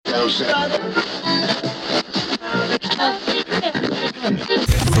What?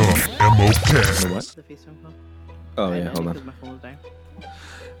 Oh yeah, hold on.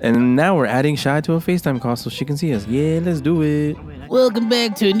 And now we're adding Shy to a FaceTime call so she can see us. Yeah, let's do it. Welcome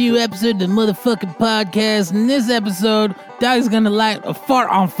back to a new episode of the motherfucking podcast. In this episode, Dog's gonna light a fart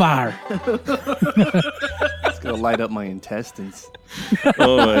on fire. It's gonna light up my intestines.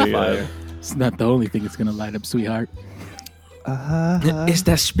 Oh my god. It's not the only thing it's gonna light up, sweetheart. It's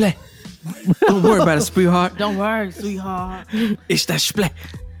that splat. Don't worry about it, sweetheart. Don't worry, sweetheart. It's that splat.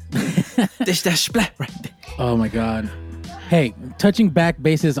 It's that splat right there. Oh my god. Hey, touching back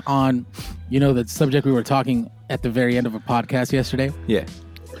bases on, the subject we were talking at the very end of a podcast yesterday. Yeah.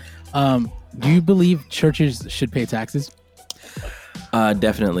 Do you believe churches should pay taxes?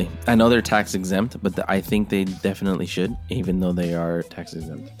 Definitely. I know they're tax exempt, but I think they definitely should, even though they are tax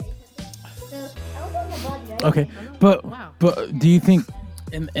exempt. Okay, but do you think,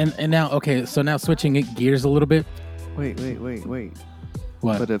 and now, okay, so now switching gears a little bit. Wait.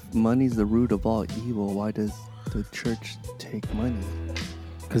 What? But if money's the root of all evil, why does the church take money?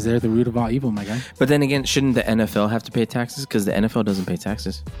 Because they're the root of all evil, my guy. But then again, shouldn't the NFL have to pay taxes? Because the NFL doesn't pay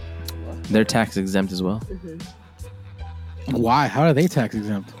taxes. They're tax exempt as well. Mm-hmm. Why? How are they tax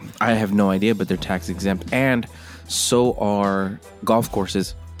exempt? I have no idea, but they're tax exempt. And so are golf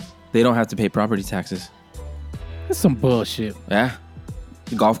courses. They don't have to pay property taxes. That's some bullshit. Yeah.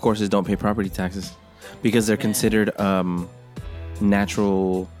 Golf courses don't pay property taxes because they're considered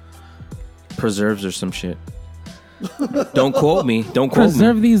natural preserves or some shit. Don't quote me.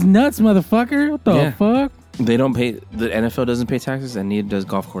 Preserve these nuts, motherfucker. What the fuck? They don't pay. The NFL doesn't pay taxes, and neither does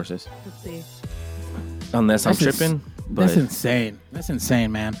golf courses. Let's see. Unless I'm tripping. That's insane. That's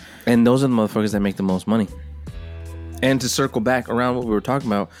insane, man. And those are the motherfuckers that make the most money. And to circle back around what we were talking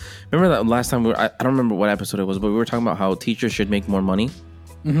about, remember that last time I don't remember what episode it was, but we were talking about how teachers should make more money.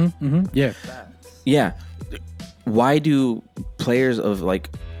 Yeah. Yeah. Why do players of like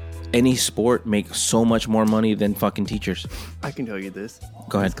any sport make so much more money than fucking teachers? I can tell you this.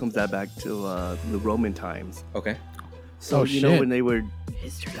 Go ahead. This comes back to the Roman times. Okay. So, shit. when they were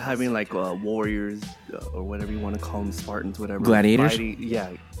having like warriors or whatever you want to call them, Spartans, whatever. Gladiators? Yeah,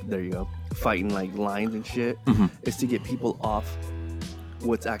 there you go. Fighting like lions and shit. Mm-hmm. Is to get people off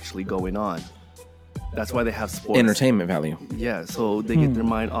what's actually going on. That's why they have sports. Entertainment value. Yeah, so they get their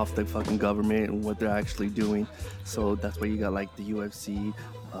mind off the fucking government and what they're actually doing. So that's why you got like the UFC,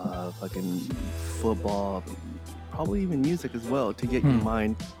 fucking football, probably even music as well, to get your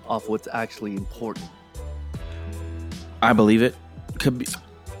mind off what's actually important. I believe it. Could be.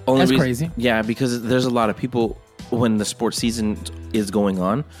 That's crazy. Yeah, because there's a lot of people when the sports season is going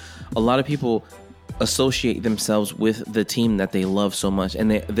on. A lot of people associate themselves with the team that they love so much,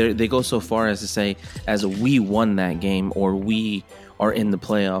 and they go so far as to say, as we won that game, or we are in the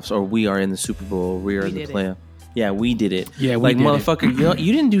playoffs, or we are in the Super Bowl, or we are in the playoff. Yeah, we did it. Yeah, we like did motherfucker,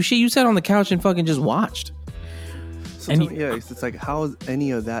 you didn't do shit. You sat on the couch and fucking just watched. So it's like, how is any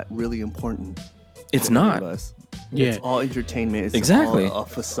of that really important? It's to not. us? Yeah. It's all entertainment. It's Exactly. all a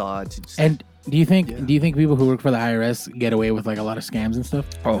facade. To just, And do you think people who work for the IRS get away with like a lot of scams and stuff?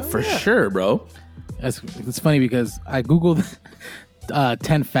 Oh, for sure, bro. It's funny because I googled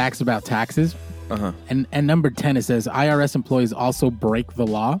 10 facts about taxes, and number 10 it says IRS employees also break the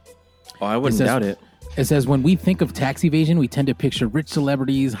law. Oh, I wouldn't doubt it. It says when we think of tax evasion, we tend to picture rich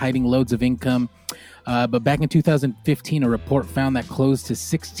celebrities hiding loads of income. But back in 2015, a report found that close to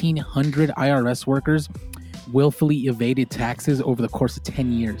 1,600 IRS workers willfully evaded taxes over the course of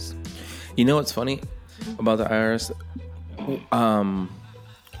 10 years. You know what's funny about the IRS?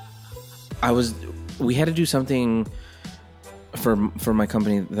 We had to do something for my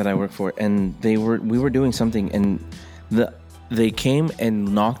company that I work for, and we were doing something, and they came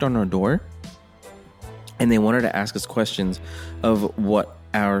and knocked on our door, and they wanted to ask us questions of what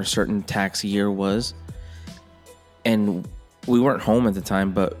our certain tax year was, and we weren't home at the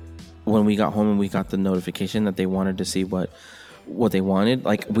time, but when we got home and we got the notification that they wanted to see what they wanted,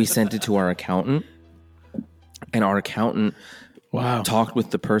 like we sent it to our accountant, and our accountant talked with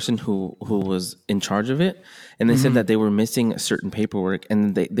the person who was in charge of it, and they said that they were missing certain paperwork,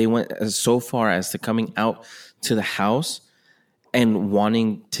 and they went so far as to coming out to the house and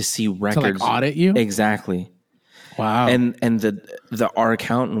wanting to see records. To like audit you? Exactly. Wow. And our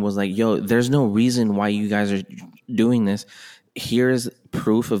accountant was like, yo, there's no reason why you guys are doing this. Here's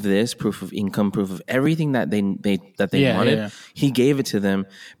proof of this, proof of income, proof of everything that they wanted. Yeah. He gave it to them,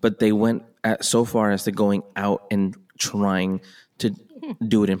 but they went so far as to going out and trying to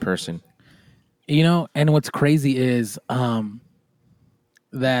do it in person. And what's crazy is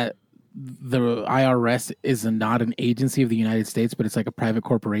that the IRS is not an agency of the United States, but it's like a private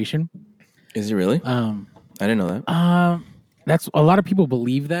corporation. Is it really? I didn't know that. That's a lot of people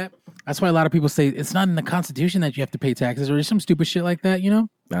believe that. That's why a lot of people say it's not in the Constitution that you have to pay taxes or some stupid shit like that. You know?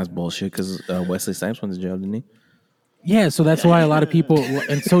 That's bullshit. Because Wesley Snipes went to jail, didn't he? Yeah, so that's why a lot of people,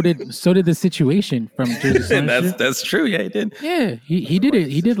 and so did the situation from Jersey Shore. That's true. Yeah, he did. Yeah, he did it.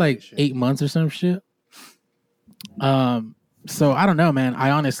 He did like 8 months or some shit. So I don't know, man. I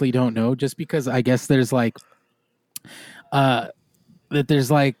honestly don't know. Just because I guess there's like, I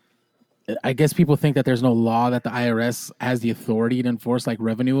guess people think that there's no law that the IRS has the authority to enforce like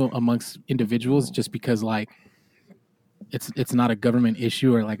revenue amongst individuals, just because like it's not a government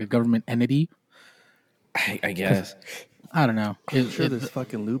issue or like a government entity. I guess. I don't know. I'm sure there's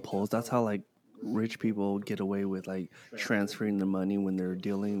fucking loopholes. That's how like rich people get away with like transferring the money when they're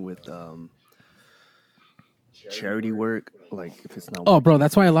dealing with charity work. Like if it's not. Oh, bro,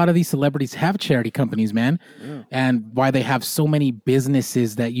 that's why a lot of these celebrities have charity companies, man, and why they have so many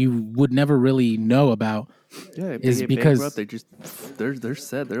businesses that you would never really know about. Yeah, if is they get because bankrupt, they just they're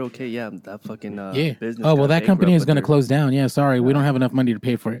set. They're okay. Yeah, that fucking business. Oh well, got that company bankrupt, is going to but close down. Yeah, sorry, we don't have enough money to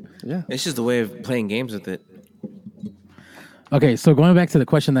pay for it. Yeah. It's just a way of playing games with it. Okay, so going back to the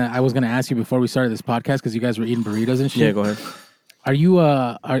question that I was going to ask you before we started this podcast, because you guys were eating burritos and shit. Yeah, go ahead. Are you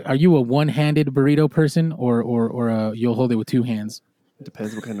a one-handed burrito person, or you'll hold it with two hands?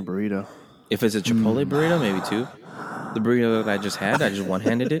 Depends what kind of burrito. If it's a Chipotle burrito, maybe two. The burrito that I just had, I just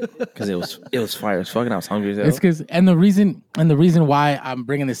one-handed it because it was fire as fuck and I was hungry as hell. It's because the reason why I'm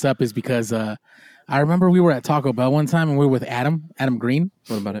bringing this up is because I remember we were at Taco Bell one time and we were with Adam Green.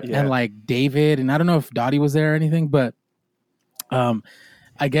 What about it? Yeah. And like David, and I don't know if Dottie was there or anything, but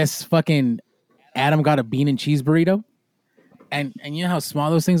I guess fucking Adam got a bean and cheese burrito. And you know how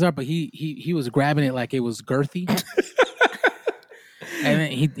small those things are, but he was grabbing it like it was girthy. And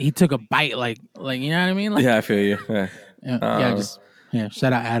then he took a bite like you know what I mean? Like, Yeah, I feel you. Yeah.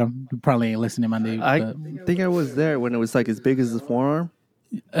 Shout out Adam. You probably ain't listening, my dude. I think I was there when it was like as big as his forearm.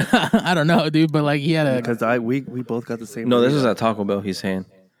 I don't know, dude, but like he had a Because we both got the same. No, this burrito. was at Taco Bell. He's saying.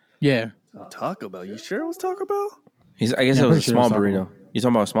 yeah. Taco Bell. You sure it was Taco Bell? I guess Yeah, it was a pretty sure it small was Taco burrito. You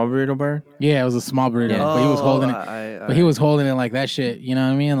talking about a small burrito bar? Yeah, it was a small burrito, Yeah. but he was holding it. But He was holding it like that shit. You know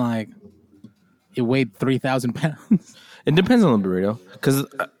what I mean? Like it weighed 3,000 pounds. It depends on the burrito. Because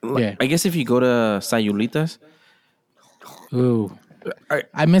Yeah. I guess if you go to Sayulitas. Ooh,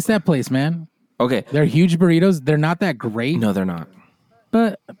 I miss that place, man. Okay. They're huge burritos. They're not that great, No, they're not.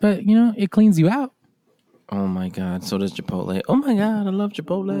 but you know it cleans you out. Oh my God. So does Chipotle. Oh my God. I love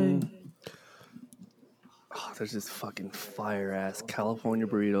Chipotle. Oh, there's this fucking fire ass California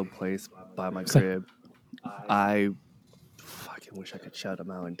burrito place by my crib. I fucking wish I could shout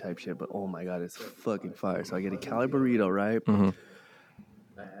them out and type shit, but oh my God, it's fucking fire. So I get a Cali burrito, right? Mm-hmm.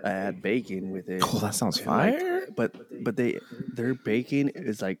 I add bacon with it. Oh, that sounds And, like, fire. but their bacon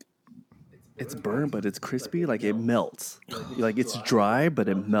is like it's burnt, but it's crispy. Like it melts. Like it's dry, but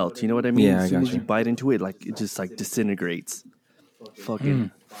it melts. You know what I mean? Yeah, I as soon as gotcha. you bite into it, like it just like disintegrates.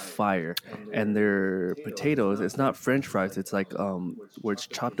 Fucking fire. And their potatoes, it's not French fries. It's like where it's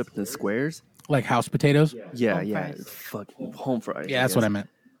chopped up into squares. Like house potatoes. Yeah, yeah. Fucking home fries. Yeah, that's what I meant.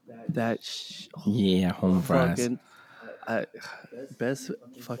 That Yeah, home fries. fucking best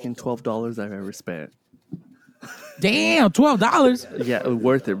fucking $12 I've ever spent. Damn, $12. Yeah,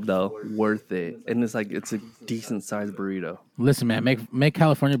 worth it though. Worth it. And it's like it's a decent sized burrito. Listen, man, make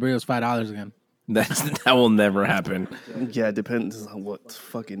California burritos $5 again. That will never happen. Yeah, it depends on what's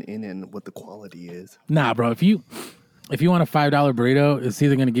fucking in it and what the quality is. Nah, bro. If you want a $5 burrito, it's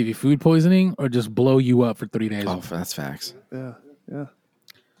either gonna give you food poisoning or just blow you up for 3 days. Oh, that's facts. Yeah, yeah.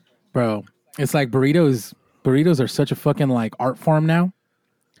 Bro, it's like burritos. Burritos are such a fucking like art form now.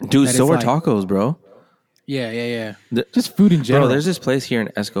 Dude, That so is are like- tacos, bro. Yeah. The- Just food in general. Bro, there's this place here in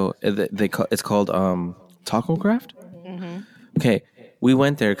Esco. It's called Taco Craft. Okay, we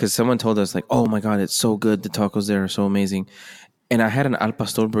went there because someone told us like, "Oh my God, it's so good. The tacos there are so amazing." And I had an al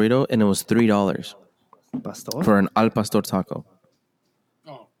pastor burrito, and it was $3 Pastor? for an al pastor taco.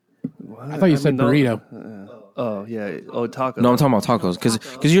 What? I thought you said no. burrito. Oh yeah. Oh, taco. No, I'm talking about tacos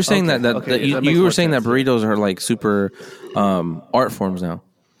because you're saying Okay, that okay, that makes you more were saying sense, that burritos are like super art forms now.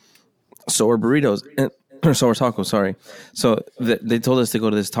 So are burritos, or so are tacos. Sorry. So they told us to go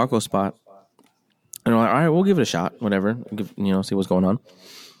to this taco spot, and we're like, all right, we'll give it a shot. Whatever, see what's going on.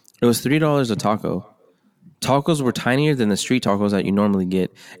 It was $3 a taco. Tacos were tinier than the street tacos that you normally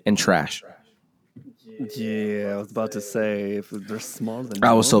get, and trash. Yeah, I was about to say if they're smaller than.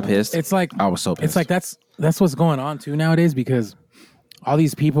 I was so pissed. It's like I was so pissed. It's like that's what's going on too nowadays because all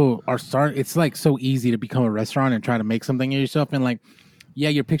these people are starting. It's like so easy to become a restaurant and try to make something of yourself, and like yeah,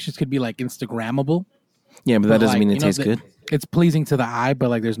 your pictures could be like Instagrammable. Yeah, but that doesn't like, mean you it know, tastes good. It's pleasing to the eye, but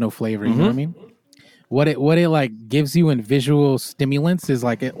like there's no flavor. You know what I mean? What it like gives you in visual stimulants is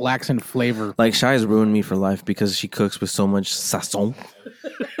like it lacks in flavor. Like Shy has ruined me for life because she cooks with so much sazon.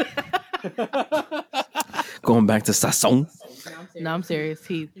 Going back to sazon. No, I'm serious.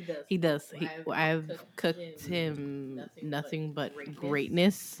 He does. I've cooked him nothing but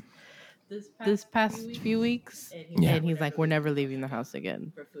greatness this past few weeks, and he's like, "We're never leaving the house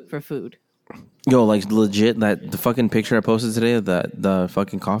again for food." Yo, like legit, the fucking picture I posted today of the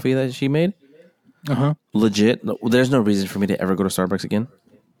fucking coffee that she made. Legit. There's no reason for me to ever go to Starbucks again.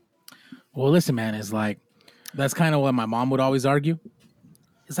 Well, listen, man, it's like that's kind of what my mom would always argue.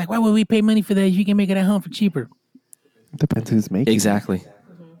 It's like, why would we pay money for that if you can make it at home for cheaper? Depends who's making. Exactly.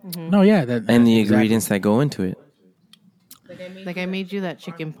 No, yeah, And the ingredients that go into it. Like I made you that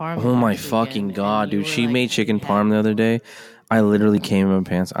chicken parm. Oh my last fucking weekend, god, and you dude! were She like, made chicken "Yeah." parm the other day. I literally came in my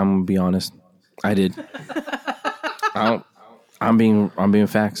pants. I'm gonna be honest. I did. I'm being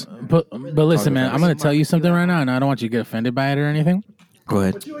facts. But listen, man, I'm gonna tell you something right now, and I don't want you to get offended by it or anything. Go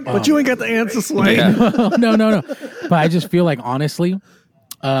ahead. But you ain't got the answer, Sway. Yeah. No. But I just feel like honestly,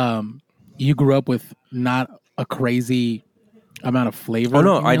 you grew up with not a crazy amount of flavor. Oh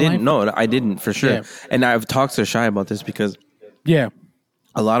no, in I your didn't. life. No, I didn't for sure. Yeah. And I've talked to Shy about this because Yeah.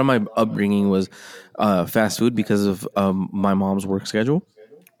 a lot of my upbringing was fast food because of my mom's work schedule.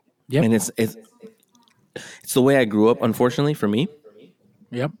 Yep. And it's the way I grew up, unfortunately, for me.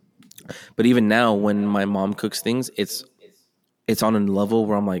 Yep. But even now, when my mom cooks things, it's on a level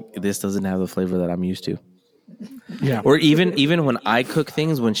where I'm like, this doesn't have the flavor that I'm used to. Yeah. Or even when I cook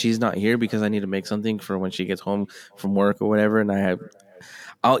things when she's not here because I need to make something for when she gets home from work or whatever, and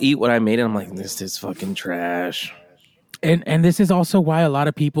I'll eat what I made, and I'm like, this is fucking trash. And this is also why a lot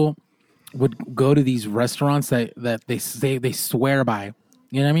of people would go to these restaurants that they say they swear by.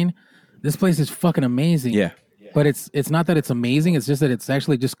 You know what I mean? This place is fucking amazing. Yeah. But it's not that it's amazing. It's just that it's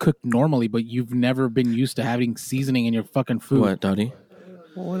actually just cooked normally, but you've never been used to having seasoning in your fucking food. What, Dottie?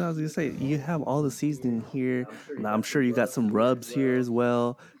 Well, what I was gonna say, you have all the seasoning here. Now, I'm sure you got some rubs here as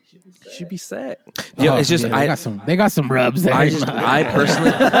well. You should be set. Yeah, it's just they got some rubs there. I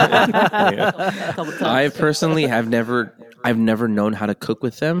personally have never known how to cook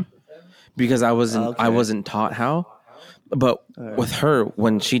with them because I wasn't taught how. But with her,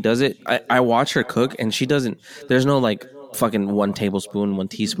 when she does it, I watch her cook, and she doesn't. There's no like fucking 1 tablespoon, 1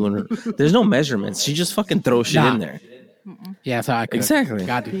 teaspoon. There's no measurements. She just fucking throws shit in there. Yeah, that's how I cook. Exactly.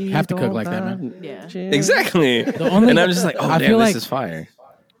 God, you have to cook like that, man. Yeah. Exactly. only- And I'm just like, oh, I damn, feel this like- is fire.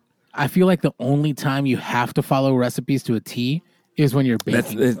 I feel like the only time you have to follow recipes to a T is when you're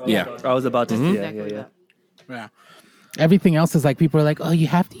baking. Yeah. I was about to say, Exactly that. Yeah. Everything else is like people are like, oh, you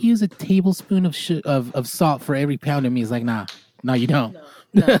have to use a tablespoon of salt for every pound of meat. It's like, nah, you don't.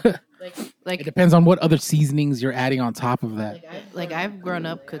 No. It Like depends on what other seasonings you're adding on top of that. like I've grown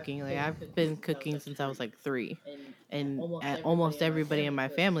up cooking. Like I've been cooking since I was like 3, and almost everybody in my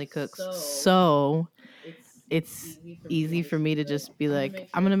family cooks. So it's easy for me to just be like,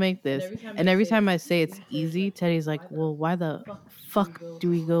 I'm gonna make this. And every time I say it's easy, Teddy's like, well, why the fuck do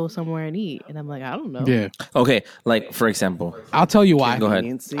we go somewhere and eat? And I'm like, I don't know. Yeah. Okay, like for example, I'll tell you why. Go ahead.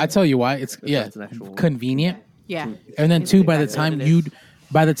 Conveniency. I tell you why. It's that's an actual word. convenient. Yeah. And then It's two, by exactly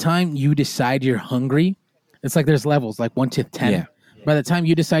the time you decide you're hungry, it's like there's levels, like 1 to 10. Yeah. By the time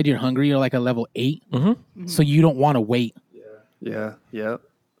you decide you're hungry, you're like a level 8. So you don't want to wait. Yeah, yeah.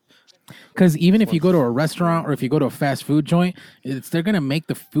 Because even if you go to a restaurant or if you go to a fast food joint, they're gonna make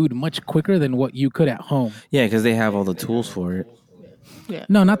the food much quicker than what you could at home. yeah, because they have all the tools for it.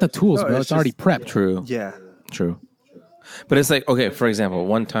 No, not the tools, No, bro. it's It's already just- prepped. True. Yeah. True. But it's like, okay, for example,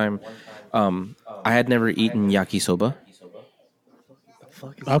 one time I had never eaten yakisoba.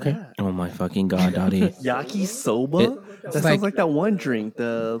 Okay. Oh my fucking god, Dottie. Yakisoba? That sounds like- like that one drink,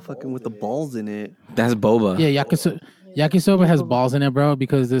 the fucking with the balls in it. That's boba. Yeah, yakisoba has balls in it, bro,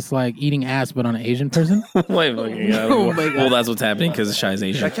 because it's like eating ass but on an Asian person. Wait, fucking god. Oh my God. Well, that's what's happening because Shy's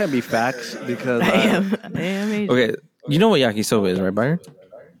Asian. That can't be facts because I am Asian. Okay, you know what yakisoba is, right, Byron?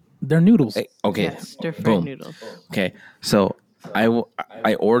 They're noodles. Okay. Yeah, stir fried Boom. noodles. Okay, so I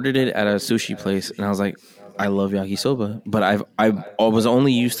ordered it at a sushi place, and I was like, I love yakisoba, but I was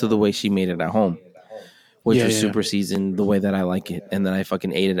only used to the way she made it at home, which Yeah, was yeah. super seasoned the way that I like it, and then I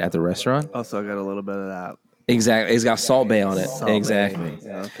fucking ate it at the restaurant. also I got a little bit of that. Exactly, it's got Salt Bay on it. Salt Bae. Exactly.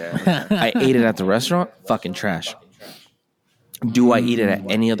 Yeah, okay. I ate it at the restaurant. Fucking trash. Do I eat it at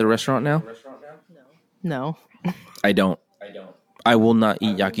any other restaurant now? No. I don't. I will not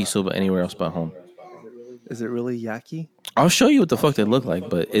eat yakisoba anywhere else but home. Is it really yaki? I'll show you what the fuck they look like,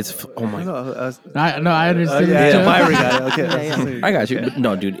 but it's oh my. No, I understand. yeah, Byron got it. Okay. Yeah. I got you.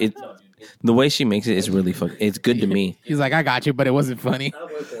 No, dude, the way she makes it is really fuck. It's good to me. He's like, I got you, but it wasn't funny.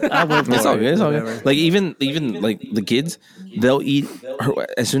 I went for It's all it. good. It's all Whatever. good. Like even like the kids, they'll eat her,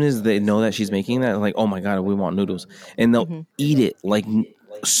 as soon as they know that she's making that. Like, oh my god, we want noodles, and they'll eat it like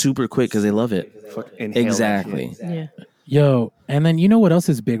super quick because they love it. Fuck, inhale that Exactly. shit. Yeah. Yo, and then you know what else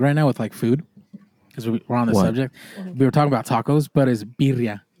is big right now with like food? Because we're on the What? subject. We were talking about tacos, but it's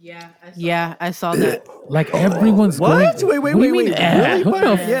birria. Yeah, I saw that. Like everyone's What? going. Wait. What do you mean, Really? what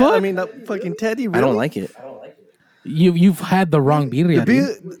the Yeah, fuck? I mean, that fucking Teddy. Really? I don't like it. You've had the wrong birria, Be,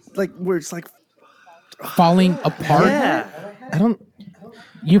 dude. like where it's like Falling apart. yeah, I don't.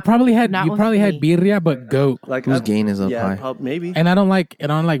 You probably had Not with had me. birria, but goat. like Whose gain is up high? Maybe. And I don't like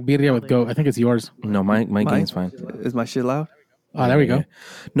birria with goat. I think it's yours. No, my gain's fine. Is my shit loud? Oh, there we go.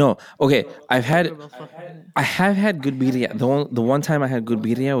 No, okay. I have had good birria. The one time I had good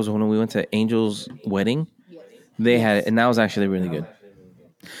birria was when we went to Angel's wedding. They had it, and that was actually really good.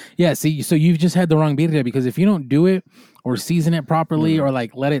 Yeah, see, so you've just had the wrong birria because if you don't do it or season it properly or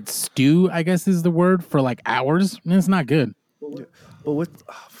like let it stew, I guess is the word, for like hours, then it's not good. But what's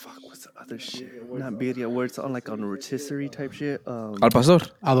the other shit? Not birria, where it's on like on a rotisserie type shit. Al pastor.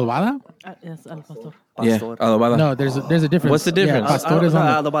 Adobada? Yes, al pastor. Yeah, Pastor. adobada. No, there's a difference. What's the difference? Yeah, pastor is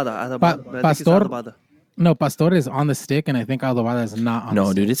on the, adobada. Pa- I think it's pastor? adobada. no, pastor is on the stick, and I think adobada is not on the No,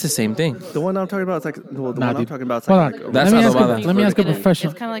 stick. dude, it's the same thing. The one I'm talking about is like the one I'm dude. talking about. Is Hold like, on. That's let me ask adobada. let me ask a Get a-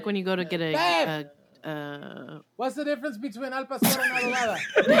 professional. It's kind of like when you go to get a What's the difference between al pastor and adobada?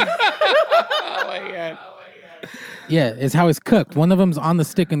 Yeah, it's how it's cooked. One of them's on the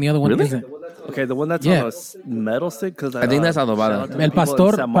stick, and the other one Really? isn't. Okay, the one that's Yeah. on a metal stick. Because I think that's adobada. El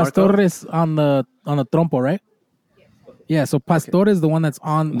pastor is on the trompo, right? Yeah, so pastor is the one that's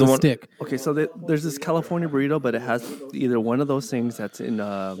on the one- stick. Okay, so there's this California burrito, but it has either one of those things that's in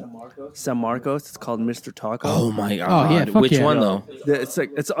San Marcos. It's called Mr. Taco. Oh my god! yeah, fuck Which yeah. one though? It's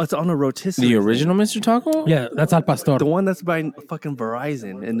like it's on a rotisserie. The original Mr. Taco? Yeah, that's al pastor. The one that's by fucking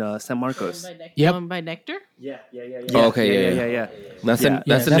Verizon in San Marcos. Yep. one by Nectar. Oh, okay, Yeah. That's Yeah.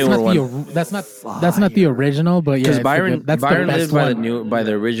 that's Yeah, the newer not one. that's not the original, but yeah, Because it's Byron that's Byron the lives best by one. by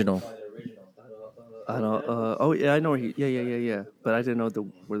the original. I know. Oh yeah, I know where he. Yeah. But I didn't know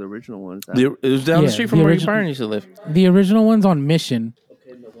where the original one is. At. It was down the Yeah, street the from where original- Byron used to live. The original one's on Mission.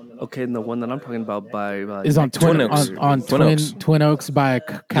 Okay, and the one that I'm talking about by Is on Twin Twin Oaks. on Twin Twin Oaks. Twin Oaks by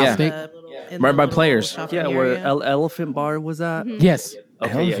Cal Yeah. State. In Right the by little Players. shopping yeah, where area. Elephant Bar was at. Yes.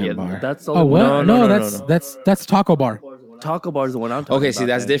 Okay, Elephant Bar. That's the Oh one. what? No, That's Taco Bar. Taco Bar is the one I'm talking about. Okay, see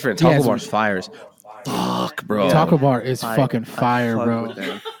that's then. different. Taco Yes. Bar's fires. Fuck, bro. Taco Bar is I- fucking I fire, fuck bro. with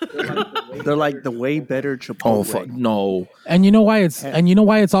them. They're like the way better Chipotle. Oh fuck no. And you know why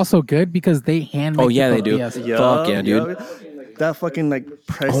it's also good because they hand make Oh yeah, the they do. tortillas. Fuck yeah, dude. yup. That fucking like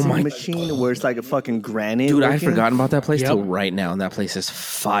pressing my- machine where it's like a fucking granite. Dude, I looking. forgotten about that place Yep. till right now, and that place is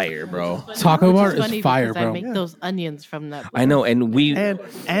fire, bro. Taco Which Bar is funny is fire, because I bro. make those onions from that. I know, and we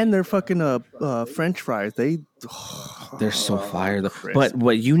And their fucking French fries. they're so fire. Though. But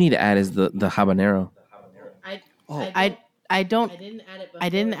what you need to add is the habanero. I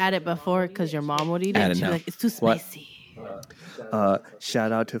didn't add it before because your mom would eat Add it. it She'd be now. like, it's too What? spicy.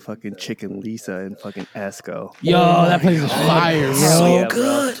 Shout out to fucking Chicken Lisa and fucking Esco. Yo, that place is fire, bro. So yeah, bro.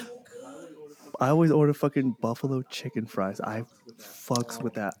 good. I always order fucking buffalo chicken fries. I fucks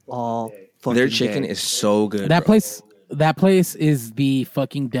with that all fucking Their chicken day. is so good. That bro. place is the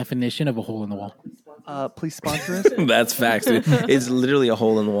fucking definition of a hole in the wall. Please sponsor us. That's facts, dude. It's literally a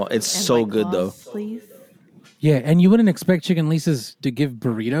hole in the wall. It's And so White good though. Claws, please. Yeah, and you wouldn't expect Chicken Lisa's to give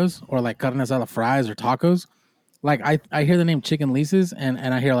burritos or like carne asada fries or tacos. Like I hear the name Chicken Lisa's and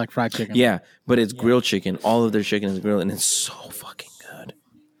I hear like fried chicken. Yeah, but it's grilled chicken. All of their chicken is grilled, and it's so fucking good.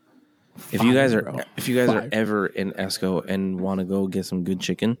 If you guys bro. are Fire. ever in Esco and want to go get some good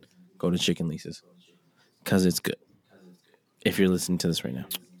chicken, go to Chicken Lisa's because it's good. If you're listening to this right now,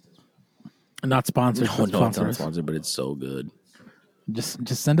 Not sponsored. no, but no, it's sponsor not us. sponsored, but it's so good. Just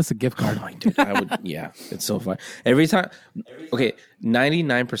send us a gift card. Oh my dude, I would. Yeah, it's so fun. Every time, okay,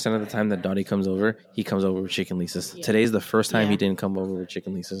 99% of the time that Dottie comes over, he comes over with Chicken Lisa's. Today's the first time he Yeah. didn't come over with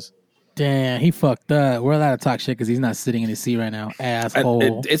Chicken Lisa's. Damn, he fucked up. We're allowed to talk shit because he's not sitting in his seat right now.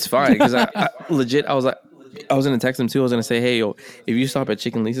 Asshole. It's fine because I legit I was gonna text him too. I was gonna say, hey yo, if you stop at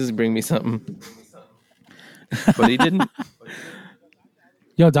Chicken Lisa's, bring me something. But he didn't.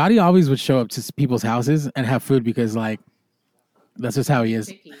 Yo, Dottie always would show up to people's houses and have food because like that's just how he is.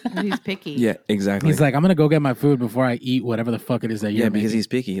 He's picky. Yeah, exactly. He's like, I'm gonna go get my food before I eat whatever the fuck it is that you're yeah, because making. he's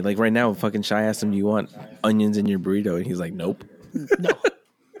picky. Like right now, fucking Shy asked him, "Do you want onions in your burrito?" And he's like, "Nope."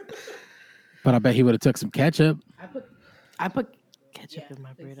 But I bet he would have took some ketchup. I put ketchup in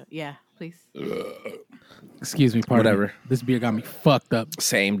my burrito. Yeah, please. Excuse me, pardon. Whatever. Me. This beer got me fucked up.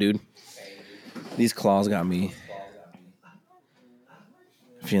 Same, dude. These claws got me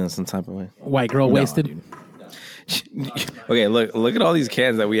feeling some type of way. White girl No, wasted. dude. Okay, look at all these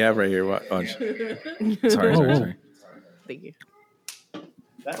cans that we have right here. Watch. Sorry. Thank you.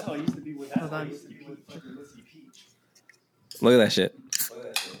 That's how it used to be with Hold on. Look at that shit.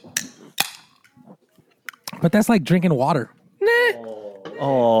 But that's like drinking water.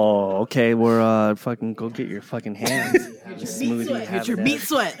 Oh, okay. We're fucking go get your fucking hands. Smoothie. Get your meat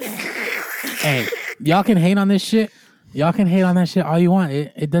sweat. Hey, y'all can hate on this shit. Y'all can hate on that shit all you want.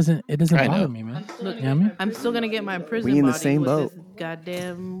 It doesn't I bother know. me, man. Look, You know what I mean? I'm still gonna get my prison We in the body same with boat. this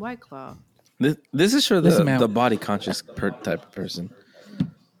goddamn White Claw. This is for Listen, man. the body conscious type of person.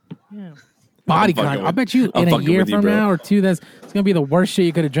 Yeah. Body fucking count. I with- bet you I'm in a fucking year with you, from bro. now or two, it's gonna be the worst shit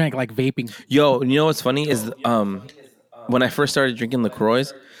you could have drank, like vaping. Yo, you know what's funny is when I first started drinking LaCroix,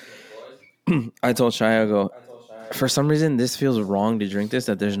 I told Shia, I go, for some reason this feels wrong to drink this,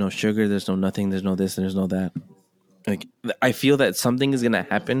 that there's no sugar, there's no nothing, there's no this, there's no that. Like I feel that something is gonna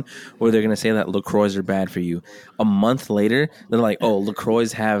happen where they're gonna say that LaCroix are bad for you. A month later, they're like, oh,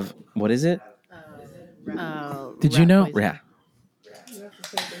 LaCroix have what is it? Did you know? Yeah.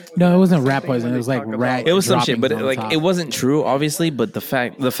 No, it wasn't rat poison. It was like rat. It was some shit, but droppings on like top. it wasn't true, obviously. But the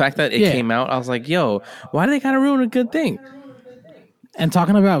fact that it Yeah. came out, I was like, "Yo, why do they gotta ruin a good thing?" And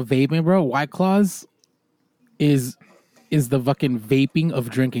talking about vaping, bro, White Claws is the fucking vaping of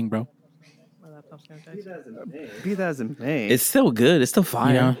drinking, bro. Be that as it may. It's still good. It's still You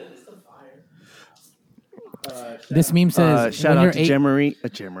fire. know? This meme says, shout when out to you're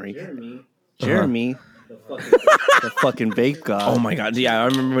Jeremy, the fucking vape god. Oh my god, yeah! I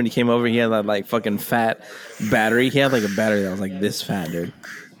remember when he came over, he had that like fucking fat battery. He had like a battery that was like this fat, dude.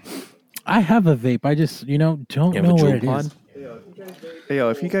 I have a vape. I just, don't You have know a where Juul it is. pod? Hey, yo,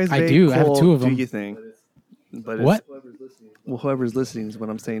 if you guys I vape, do. I have cool, two of do them. your thing. But What? Well, whoever's listening is what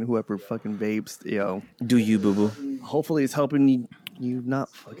I'm saying. Whoever fucking vapes, yo, Do you, boo boo? hopefully it's helping you not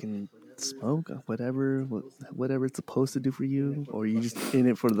fucking smoke whatever it's supposed to do for you, or you just in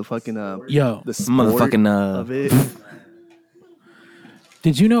it for the fucking Yo, the sport Motherfucking of it.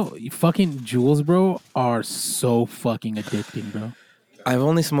 did you know fucking Juuls, bro, are so fucking addicting, bro? I've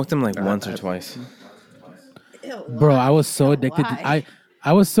only smoked them like once or twice. Bro, I was so addicted.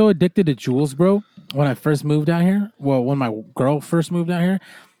 I was so addicted to Juuls, bro, when I first moved out here. Well, when my girl first moved out here,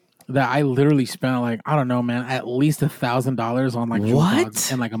 that I literally spent like, I don't know, man, at least $1,000 on like Juul What?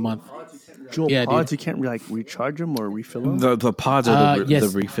 pods in like a month. Jewel Yeah, pods, dude. you can't like recharge them or refill them. The pods are the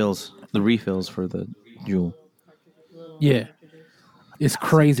Yes. refills. The refills for the Juul. Yeah, it's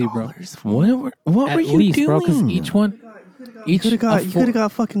crazy, bro. What were At you least, doing? bro, because each one, You could have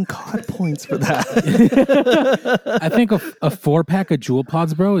got fucking COD points for that. I think a 4-pack of Juul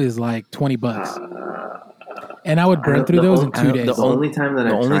pods, bro, is like $20, and I would burn through those in 2 days. The only time that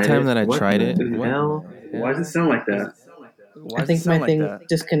I tried it. Why does it sound like that? Why I think does it sound my thing like that?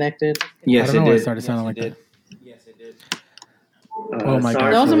 disconnected. I Yes, don't know it why it did. started sounding like that. Oh my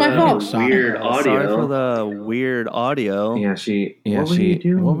sorry God. Those for are my the fault. Weird Sorry for audio. the weird audio. Yeah, she. Yeah, what were you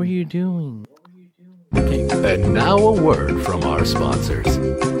doing? What were you doing? And now a word from our sponsors.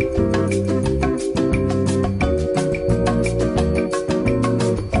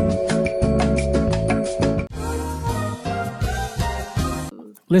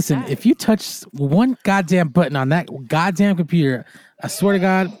 Listen, if you touch one goddamn button on that goddamn computer, I swear to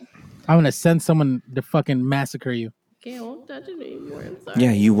God, I'm gonna send someone to fucking massacre you. Okay, I won't touch it anymore. I'm sorry.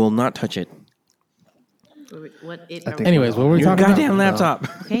 Yeah, you will not touch it. What it? think- Anyways, what were we Your talking goddamn about? laptop.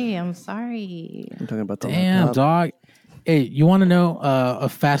 Okay, I'm sorry. I'm talking about the Damn, laptop. dog. Hey, you want to know a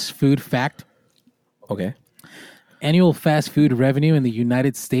fast food fact? Okay. Annual fast food revenue in the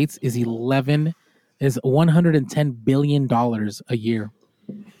United States is $110 billion a year.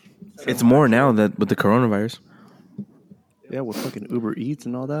 It's more now that with the coronavirus. Yeah, with fucking Uber Eats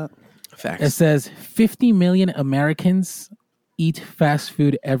and all that. It Facts. says 50 million Americans eat fast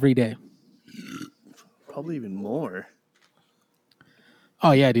food every day. Probably even more.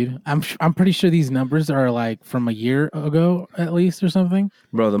 Oh yeah, dude. I'm pretty sure these numbers are like from a year ago at least or something.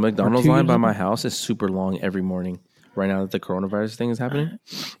 Bro, the McDonald's 2 line years by ago? my house is super long every morning. Right now that the coronavirus thing is happening.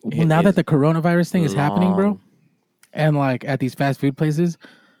 Well, now that the coronavirus thing is happening, bro, long. and like at these fast food places,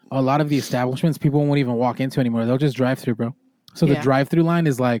 a lot of the establishments people won't even walk into anymore. They'll just drive through, bro. So the Yeah. drive-through line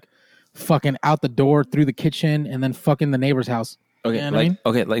is like fucking out the door through the kitchen and then fucking the neighbor's house. Okay, You know what I like mean?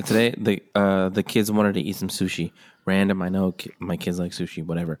 okay, like today the kids wanted to eat some sushi. Random, I know my kids like sushi,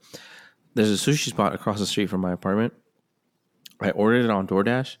 whatever. There's a sushi spot across the street from my apartment. I ordered it on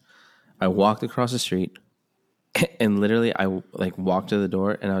DoorDash. I walked across the street. And literally, I like walked to the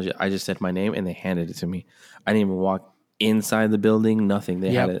door, and I just said my name, and they handed it to me. I didn't even walk inside the building. Nothing.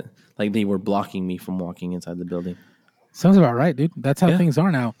 They had it like they were blocking me from walking inside the building. Sounds about right, dude. That's how things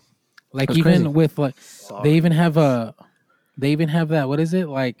are now. Like That's even crazy. with like, they even have that. What is it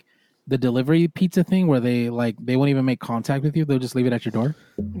like? The delivery pizza thing where they won't even make contact with you. They'll just leave it at your door.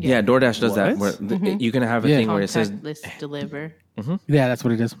 Yeah, DoorDash does that. What? Where you can have a thing where it says, Contactless deliver. Yeah, that's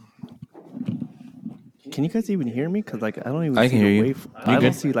what it is. Can you guys even hear me? Because like I don't even. I see can hear the you. wave. You I don't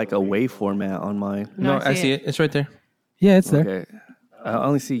good? see like a wave format on mine. "No, I see it. It's right there." Yeah, it's there. Okay. I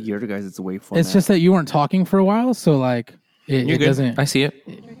only see your guys. It's a wave format. It's just that you weren't talking for a while, so like it You're good. doesn't. I see it.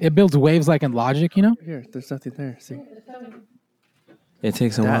 It builds waves like in Logic, you know. here. There's nothing there. See. It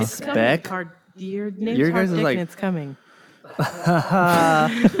takes a while. That's Coming, Beck. Hard, your name's Your hard guys is dick like- and it's coming.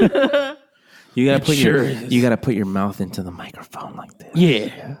 You gotta put sure your is. you gotta put your mouth into the microphone like this.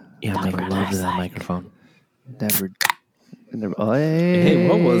 Yeah. Yeah, make love to that microphone. Never. Oh, Hey,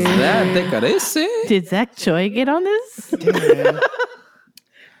 what was that? Te carece? Did Zach Choi get on this?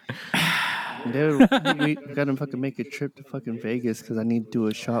 Dude, we gotta fucking make a trip to fucking Vegas because I need to do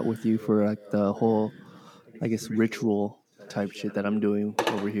a shot with you for like the whole, I guess, ritual type shit that I'm doing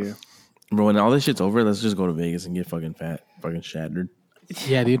over here. Bro, when all this shit's over, let's just go to Vegas and get fucking fat, fucking shattered.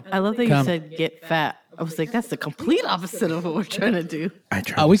 Yeah, dude. I love that Come. you said get fat. I was like, that's the complete opposite of what we're trying to do. I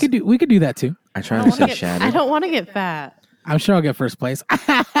try. We could do that too. I try to say shattered. I don't want to get fat. I'm sure I'll get first place.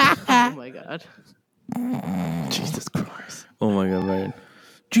 Oh my god. Jesus Christ. Oh my god, right.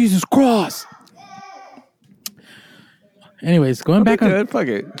 Jesus Christ. Anyways, going back on Fuck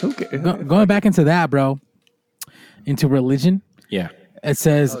it. Okay. going back into that, bro. Into religion. Yeah. It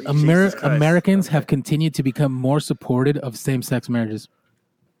says Jesus Christ. Americans have continued to become more supportive of same-sex marriages.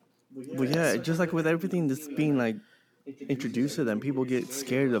 Well, yeah, just like with everything that's being like introduced to them, people get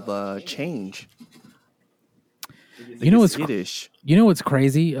scared of change. You know what's skittish. You know what's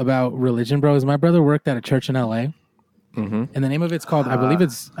crazy about religion, bro? Is my brother worked at a church in LA, and the name of it's called I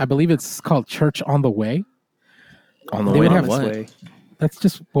believe it's called Church on the Way. On the They way would to have- what? Way. That's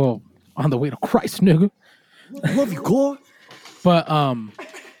just on the way to Christ, nigga. Love you, God.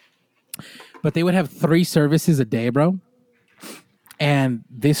 But they would have 3 services a day, bro. And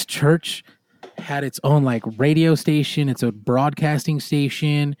this church had its own like radio station, its own broadcasting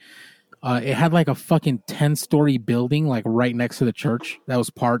station. It had like a fucking 10-story building like right next to the church. That was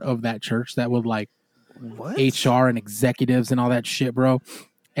part of that church that would like What? HR and executives and all that shit, bro.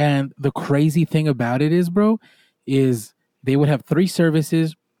 And the crazy thing about it is, bro, is they would have 3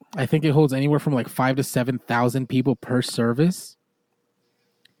 services. I think it holds anywhere from like 5,000 to 7,000 people per service.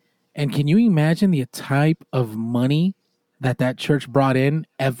 And can you imagine the type of money that church brought in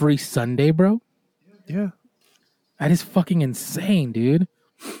every Sunday, bro? Yeah. That is fucking insane, dude.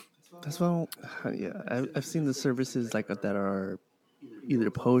 That's why, yeah, I've seen the services like that are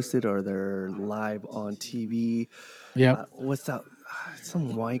either posted or they're live on TV. Yeah. What's that?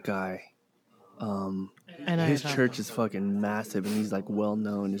 Some white guy. And I His thought- church is fucking massive and he's like well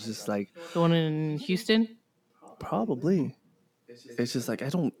known. It's just like The one in Houston? probably. It's just like I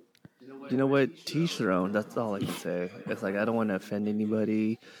don't. You know what? Teach their own. That's all I can say. It's like I don't want to offend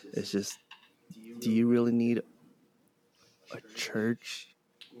anybody. It's just, do you really need a church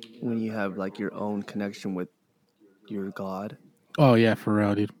when you have like your own connection with your God? Oh, yeah, for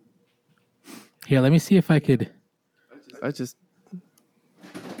real, dude. Here, let me see if I could. I just,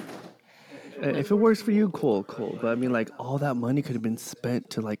 if it works for you, cool. But I mean, like all that money could have been spent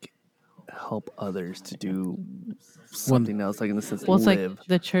to like help others to do something else, like in the sense Well, it's live. like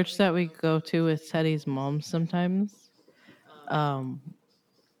the church that we go to with Teddy's mom sometimes.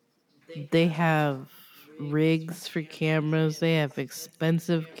 They have rigs for cameras. They have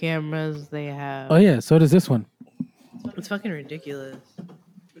expensive cameras. They have. Oh, yeah, so does this one. It's fucking ridiculous.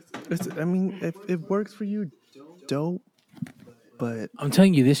 I mean, if it works for you, dope. But I'm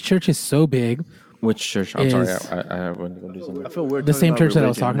telling you, this church is so big. Which church? I'm sorry, Is- I went to go do something. I feel weird. The talking same about church that I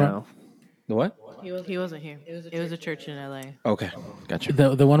was religion talking about? now. The what? He wasn't here. It was a church in LA. Okay, gotcha.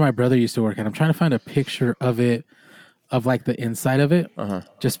 The one my brother used to work at. I'm trying to find a picture of it, of like the inside of it,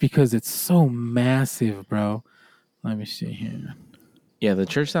 just because it's so massive, bro. Let me see here. Yeah, the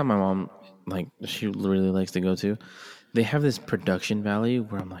church that my mom she really likes to go to, they have this production value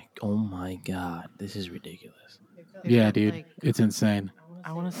where I'm like, oh my god, this is ridiculous. Yeah, dude, it's insane.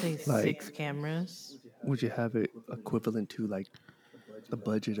 I want to say Like- 6 cameras. Would you have it equivalent to like the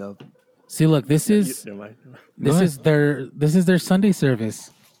budget of? See, look, this is Never mind. this is their Sunday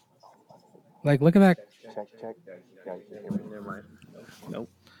service. Like, look at that. Never mind. Nope.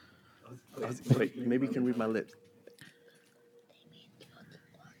 Wait, maybe you can read my lips.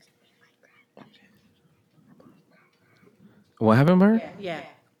 What happened, Bart? Yeah,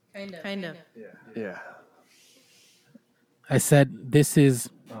 kind of. Yeah. I said this is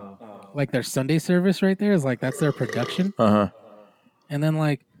like their Sunday service right there is like that's their production. And then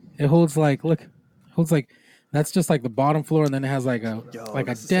like it holds like that's just like the bottom floor, and then it has like a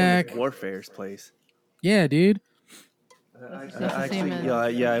this is deck. Warfare's place. Yeah, dude. Actually,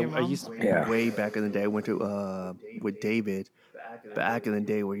 I used to way back in the day. I went to with David back in the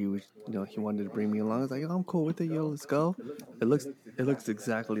day where he was, he wanted to bring me along. I was like, I'm cool with it, let's go. It looks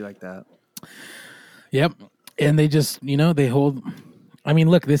exactly like that. Yep. And they just, they hold. I mean,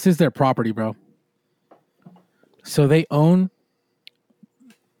 look, this is their property, bro. So they own.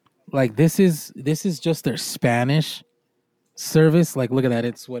 Like this is just their Spanish service. Like, look at that.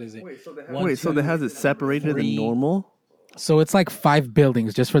 It's what is it? So they has it separated than normal. So it's like 5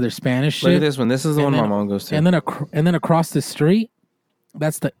 buildings just for their Spanish shit. Look at this one. This is the one my mom goes to. And then across the street,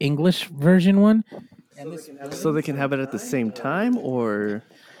 that's the English version one. So they can have it at the same time, or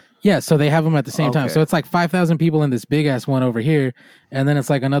yeah. So they have them at the same time. So it's like 5,000 people in this big ass one over here, and then it's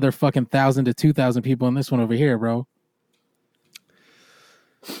like another fucking 1,000 to 2,000 people in this one over here, bro.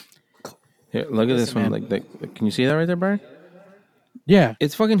 Here, look at this one. Like, can you see that right there, Brian? Yeah,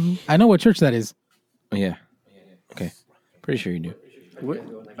 It's fucking. I know what church that is. Yeah. Okay. Pretty sure you do. what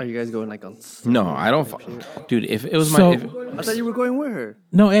are you guys going like on? No, I don't. Dude, if it was So- I thought you were going with her.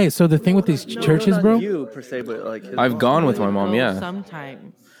 No, hey. So the thing with these churches, Not bro. you per se, but like I've gone with my mom, Go yeah.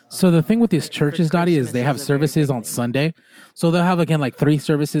 Sometimes. So the thing with these churches, Dottie, is they have Christmas is a very services on Sunday. So they'll have again like 3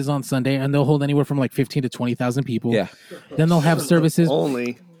 services on Sunday, and they'll hold anywhere from like 15 to 20,000 people. Yeah. Then they'll have services,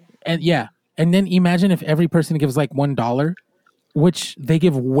 only. and and then imagine if every person gives like $1, which they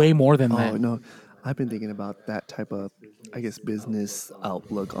give way more than Oh that. no, I've been thinking about that type of, I guess, business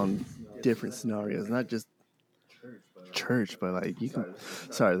outlook on different scenarios, not just church, but like you can.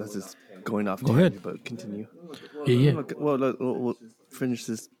 Sorry, that's just going off. Go ahead. But continue. Yeah. Okay, well, we'll finish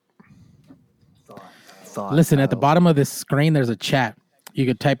this thought. Listen, at the out. bottom of this screen, there's a chat. You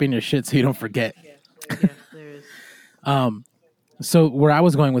could type in your shit so you don't forget. Yes, there is. So where I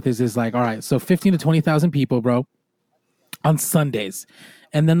was going with this is like, all right, so 15 to 20,000 people, bro, on Sundays.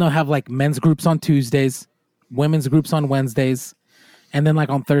 And then they'll have like men's groups on Tuesdays, women's groups on Wednesdays. And then like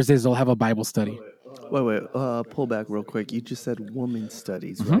on Thursdays, they'll have a Bible study. Wait, pull back real quick. You just said woman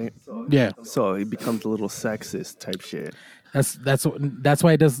studies, right? Yeah. So it becomes a little sexist type shit. That's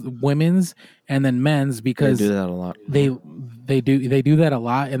why it does women's and then men's, They because do that a lot. they do that a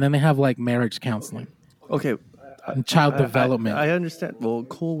lot. And then they have like marriage counseling Okay. and child development. I understand. Well,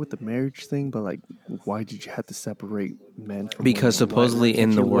 cool with the marriage thing, but like, why did you have to separate men from Because women? supposedly Why in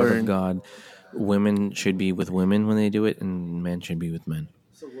can't the you Word learn- of God, women should be with women when they do it, and men should be with men.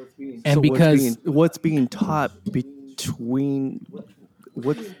 and So because what's being taught between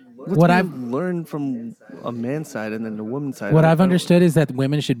what's What being I've- learned from a man's side and then the woman's side. what I I've don't- understood is that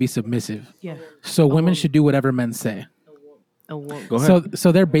women should be submissive. Yeah. So women should do whatever men say. Go ahead.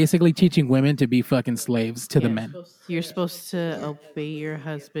 So they're basically teaching women to be fucking slaves to the men. You're supposed to obey your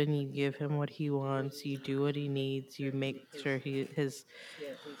husband. You give him what he wants. You do what he needs. You make sure he's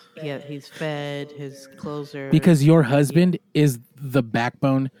fed. His clothes are Because your husband is the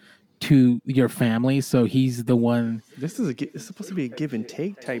backbone to your family, so he's the one. This is it's supposed to be a give and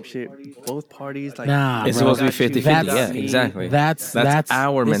take type shit. Both parties like Nah, It's bro. supposed to be 50-50. That's- Yeah, exactly. That's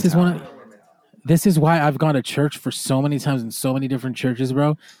our this mentality. This is why I've gone to church for so many times in so many different churches,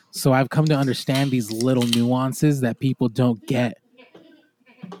 bro. So I've come to understand these little nuances that people don't get.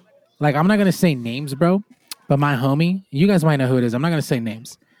 Like, I'm not gonna say names, bro, but my homie, you guys might know who it is. I'm not gonna say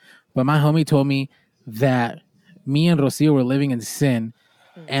names, but my homie told me that me and Rocio were living in sin,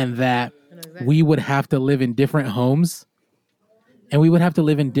 and that we would have to live in different homes, and we would have to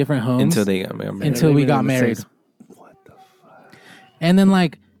live in different homes Until they got married. until we got in the same- married. And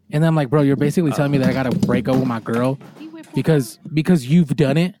then I'm like, bro, you're basically telling me that I gotta break up with my girl because you've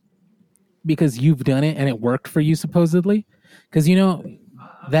done it, and it worked for you supposedly, because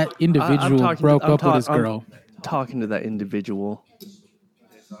that individual broke up with his girl. I'm talking to that individual.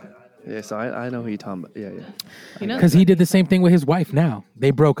 Yeah, so I know who you're talking about. Yeah. Because he did the same thing with his wife. Now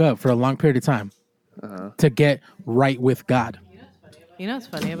they broke up for a long period of time to get right with God. You know what's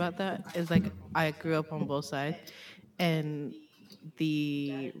funny about that is like I grew up on both sides, and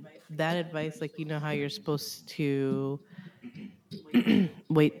that advice, like how you're supposed to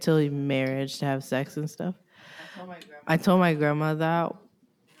wait till marriage to have sex and stuff. I told my grandma that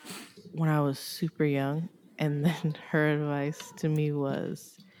when I was super young, and then her advice to me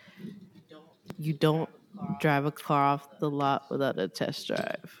was, you don't drive a car off the lot without a test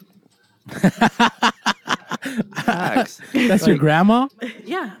drive. Facts. That's your grandma?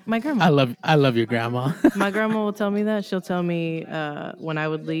 Yeah, my grandma. I love your grandma. My grandma will tell me that. She'll tell me when I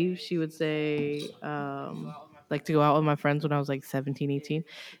would leave, she would say, like to go out with my friends when I was like 17, 18,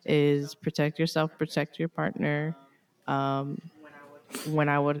 is protect yourself, protect your partner. When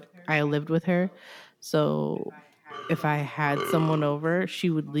I lived with her. So if I had someone over, she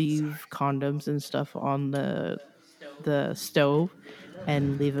would leave condoms and stuff on the stove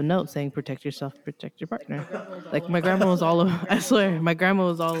and leave a note saying protect yourself, protect your partner. Like my grandma was all about, I swear, my grandma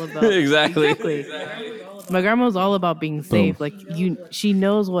was all about Exactly. My grandma was all about being safe. Like she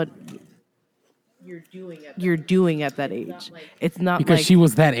knows what you're doing at that age. It's not Because like she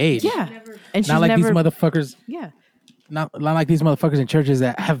was that age. yeah, and she's Not like never, these motherfuckers. yeah. Not like these motherfuckers in churches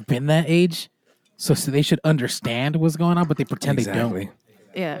that have been that age, so they should understand what's going on, but they pretend they don't.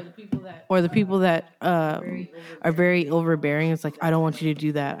 Yeah, or the people that are very overbearing. It's like, I don't want you to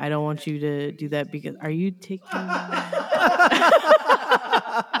do that. I don't want you to do that because are you taking?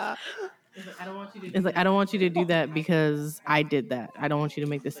 It's like, I don't want you to do that because I did that. I don't want you to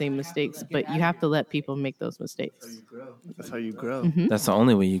make the same mistakes. But you have to let people make those mistakes. That's how you grow. That's the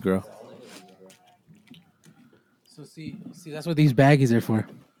only way you grow. So see, that's what these baggies are for.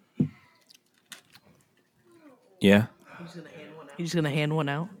 Yeah. You're just gonna hand one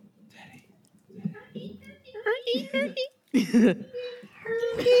out.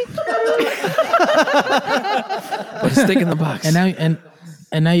 Put a stick in the box.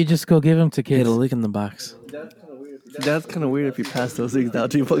 And now you just go give them to Get kids. a lick in the box. That's kind of weird if you pass those things out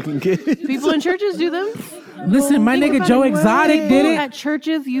to your fucking kids. People in churches do them. Listen, my Think nigga about Joe it. Exotic did People it. at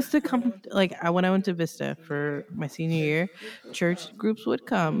churches used to come. Like when I went to Vista for my senior year, church groups would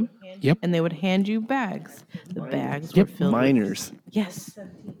come. Yep. And they would hand you bags. The bags Yep. were filled. Minors. Yes,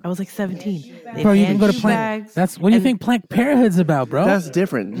 I was like 17. They'd Bro, you can hand go to you Planned. bags, That's what do you and- think Planned Parenthood's about, bro? That's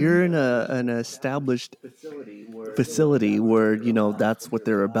different. You're in an established facility where, that's what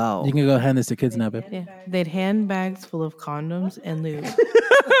they're about. You can go hand this to kids now, babe. Yeah, they'd hand bags full of condoms and lube.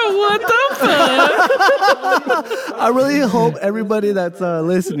 I really hope everybody that's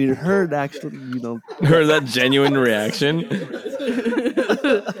listening heard actually, Heard that genuine reaction?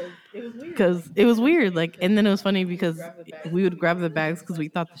 Because it was weird. Like, and then it was funny because we would grab the bags because we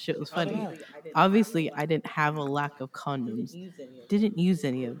thought the shit was funny. Obviously, I didn't have a lack of condoms. Didn't use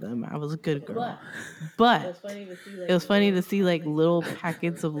any of them. I was a good girl. But it was funny to see like little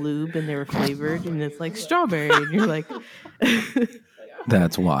packets of lube and they were flavored and it's like strawberry and you're like.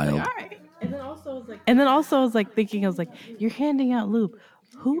 That's wild. And then also I was like thinking, I was like, you're handing out lube.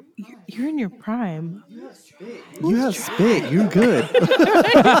 Who? You're in your prime. you have spit. You're good.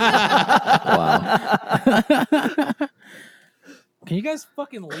 Can you guys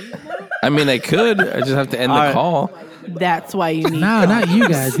fucking leave now? I mean, I could. I just have to end the right. call. That's why you need. No, not you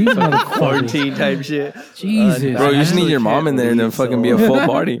guys. These motherfuckers. Quarantine type shit. Jesus. Bro, you just need actually your mom in can't there and then leave, fucking so- be a full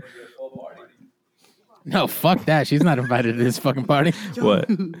party. No, fuck that. She's not invited to this fucking party. What?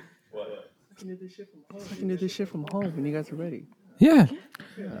 I can do this shit from home when you guys are ready. Yeah.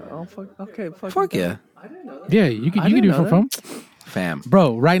 Oh fuck. Okay. Fuck yeah. Yeah, you can didn't do it know from that. home. Fam.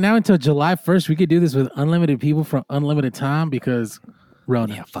 Bro, right now until July 1st, we could do this with unlimited people for unlimited time because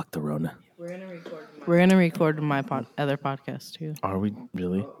Rona. Yeah, fuck the Rona. We're gonna record my other podcast too. Are we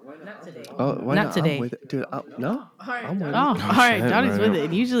really? Oh, why Not not? today. I'm with it. Dude, no. I'm with Oh, all right. shit, Johnny's right. with it.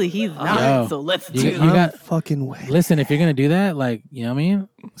 And usually he's not. Yo, So let's do you it. got fucking way. listen. If you're gonna do that, like you know what I mean,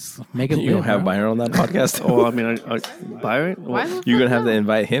 make it. You don't live, have bro. Byron on that podcast? Oh, I mean, Byron? Why the You're going to fuck have to no?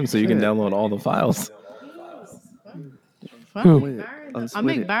 invite him so you can download all the files. Fine. Who? With it. I'm I'll with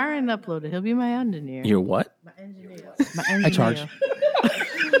make it. Byron upload it. He'll be my engineer. You're what? My engineer. I charge.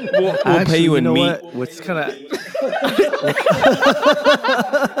 We'll pay you in know meat. what? What's kind of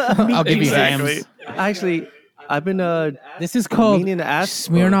I'll give you exactly. hams. Actually, I've been This is called meaning to ask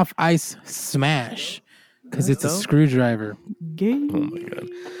Smirnoff Ice Smash because it's a So? screwdriver. Gay. Oh my God.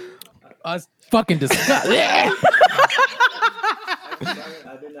 Us fucking disgusting.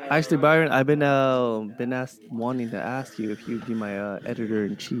 Actually, Byron, I've been wanting to ask you if you'd be my editor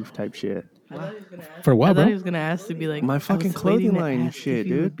in chief type shit. For I what, thought he bro? was gonna ask to be like My I was fucking waiting clothing to line ask shit, if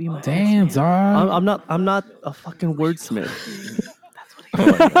you would dude. be my Damn, Zara. I'm not a fucking wordsmith.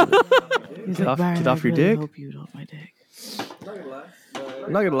 He's Get like, off- Byron, get off I your really dick. hope you don't my dick.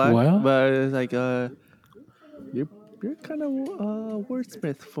 I'm not gonna lie, Well? but it's like you're kind of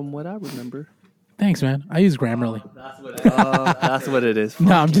wordsmith from what I remember. Thanks, man. I use Grammarly. That's what it is.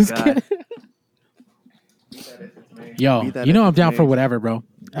 No, I'm Fuck just God. kidding. Yo, Be that you know if I'm it's down for made. whatever, bro.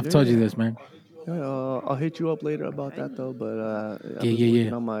 I've told you this, man. I'll hit you up later about that though. But I've been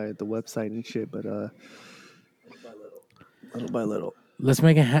Yeah. working on the website and shit. But little by little. Let's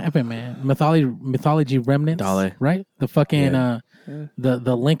make it happen, man. Mythology Remnants. Dale. Right? The fucking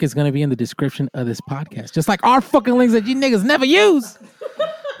the link is gonna be in the description of this podcast. Just like our fucking links that you niggas never use.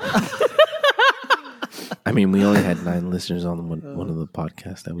 I mean, we only had 9 listeners on one of the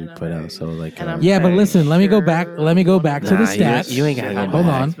podcasts that we put out. So like, And I'm Yeah, but pretty listen, let me go sure- back to the stats. You ain't gotta go Hold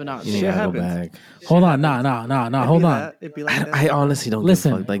back. on. But not You ain't Shit gotta go happens. back. Hold on. Nah. Hold on. It'd be like that. I honestly don't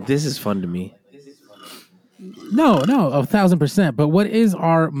Listen. give a fuck. Like, this is fun to me. No, 1,000%. But what is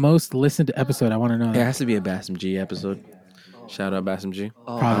our most listened episode? I want to know. It That. has to be a Bassam G episode. Shout out Bassam G. I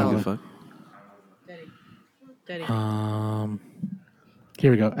don't Probably. give a fuck. Daddy. Here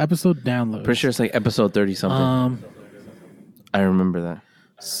we go. Episode download. Pretty sure it's like episode 30 something. I remember that.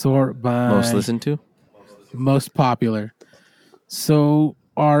 Sort by Most listened to? most popular. So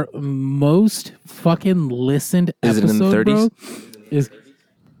our most fucking listened Is it episode, in the 30s? bro, is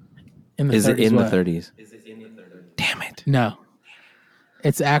in the Is 30s. it in the what? 30s? Damn it. No.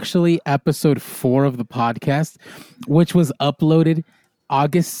 It's actually episode 4 of the podcast, which was uploaded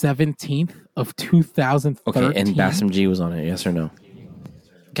August 17th of 2013. Okay, and Bassam G was on it, yes or no?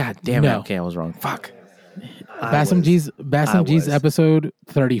 God damn it. No. Okay, I was wrong. Fuck. Bassam G's was. episode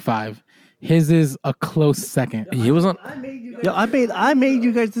 35. His is a close second. He was on Yo, I made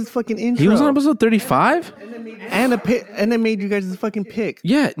you guys this fucking intro. He was on episode 35? and I made you guys this fucking pick.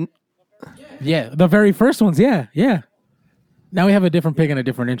 Yeah. Yeah, the very first ones. Yeah. Now we have a different pick and a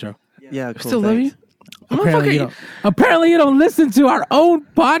different intro. Yeah, cool, Still love you. thanks. Apparently you don't listen to our own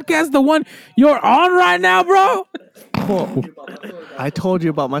podcast, the one you're on right now, bro. I told you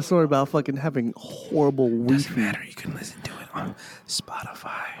about my story about fucking having horrible Wi-Fi. You can listen to it on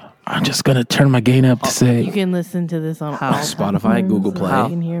Spotify. I'm just gonna turn my gain up to You say can listen to this on all Spotify, platforms, Google so Play. you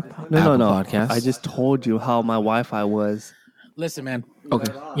can hear podcasts. No, Apple no. Podcasts. I just told you how my Wi-Fi was. listen, man.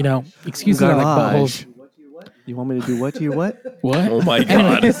 Okay. You know, excuses are like Garage. buttholes. You want me to do what to your what? What? Oh my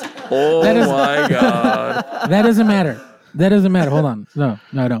God. Anyways, Oh That is- my God. that doesn't matter. Hold on. No.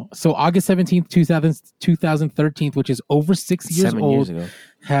 So August 17th, 2013, which is over 6 years 7 old, years ago.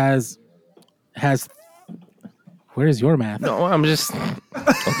 has where's your math? No, I'm just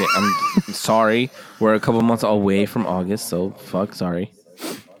okay. I'm sorry. We're a couple months away from August, so fuck. Sorry.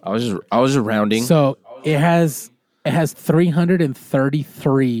 I was just rounding. So it has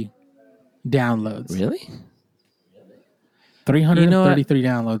 333 downloads. Really? 333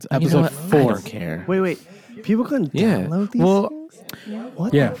 downloads. You know Episode what? I 4. don't care. Wait. People can Yeah. download these Well, things?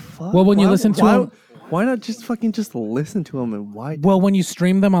 What Yeah. the fuck? Well, when you listen to why, them- why not just fucking just listen to them and why? Well, when you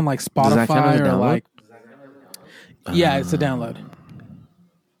stream them on like that count Spotify as a or download? like, yeah, it's a download.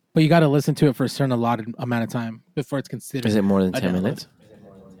 But you got to listen to it for a certain allotted amount of time before it's considered. Is it more than a 10 download. minutes?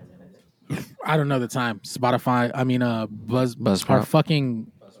 I don't know the time. Spotify. I mean, Buzzsprout. Our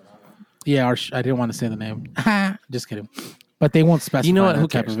fucking. Yeah, I didn't want to say the name. Just kidding. But they won't specify. You know what? that Who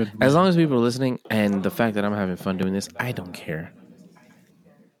type cares? of As information. long as people are listening and the fact that I'm having fun doing this, I don't care.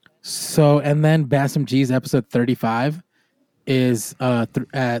 So, and then Bassam G's episode 35 is at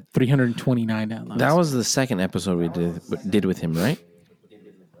 329 downloads. That was the second episode we did with him, right?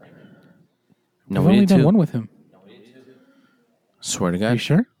 No, I've we only did done two. one with him. Swear to You God.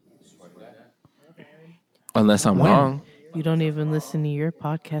 sure? Unless I'm wrong. You don't even listen to your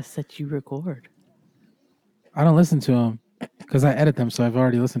podcasts that you record. I don't listen to them because I edit them, so I've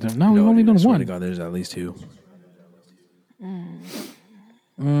already listened to them. No, we've only done Swear one. to God, there's at least 2.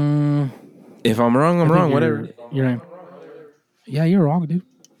 Mm, If I'm wrong, I'm I think wrong. Whatever. You're right. Yeah, you're wrong, dude.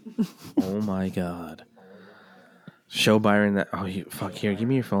 Oh my God. Show Byron that. Oh, you fuck. Here, give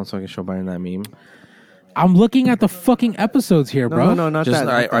me your phone so I can show Byron that meme. I'm looking at the fucking episodes here, bro. No, not Just, that.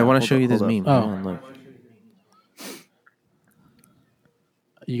 I not that. want to Hold show up, you this hold up. meme. Oh. Hold on, look.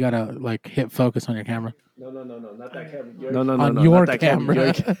 You gotta like hit focus on your camera. No, On not your that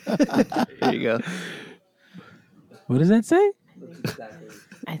camera. Here you go. What does that say?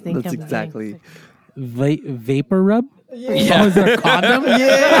 I think That's I'm exactly. Vapor rub? Yeah. Oh, is there a condom?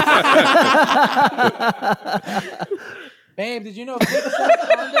 Yeah. Babe, did you know?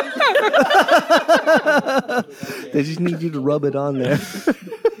 They just need you to rub it on there.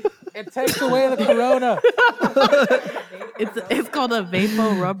 It takes away the corona. It's called a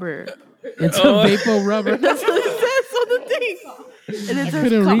Vapo Rubber. It's a vapor rubber. That's what it says on the thing. And it says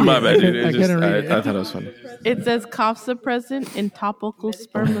couldn't read it. My bad, dude. I couldn't read it. I thought it was funny. It says cough suppressant and topical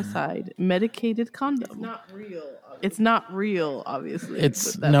spermicide, medicated condom. It's not real, obviously.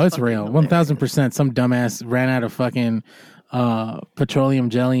 It's but that's no, it's fucking real. hilarious. 1000%. Some dumbass ran out of fucking petroleum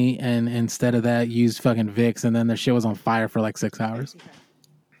jelly and instead of that used fucking Vicks, and then their shit was on fire for like 6 hours.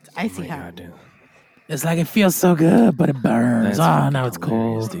 It's icy hot. God, dude. It's like it feels so good, but it burns. That's Now it's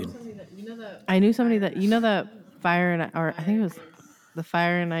hilarious, cold. dude. I knew somebody that that fire and or I think it was the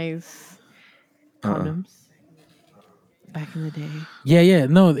Fire and Ice condoms back in the day. Yeah.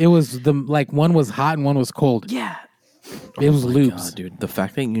 No, it was like one was hot and one was cold. Yeah. It was lubes. God, dude, the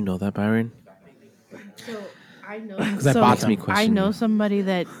fact that you know that, Byron, So I know. Because I bought them. I know somebody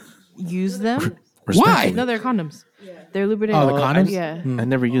that used them. Why? No, they're condoms. They're lubricated. Oh, the condoms? Yeah. I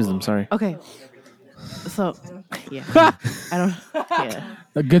never use them. Sorry. Okay. So, yeah. I don't. Yeah.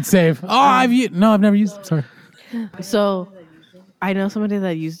 A good save. Oh, I've never used them. Sorry. So, I know somebody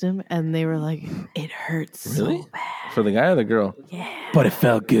that used them, and they were like, "It hurts Really? so bad." For the guy or the girl? But it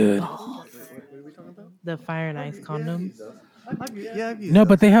felt good. The Fire and Ice condoms. I've used No,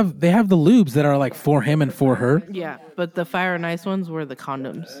 but they have the lubes that are like for him and for her. Yeah, but the Fire and Ice ones were the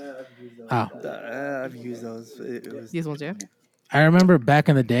condoms. Oh. I've used those. It was These ones, yeah. I remember back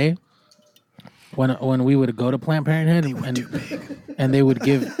in the day when we would go to Planned Parenthood and they would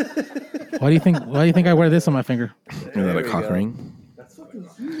give. Why do you think I wear this on my finger? Is that a cock ring?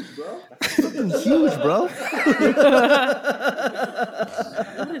 huge, bro.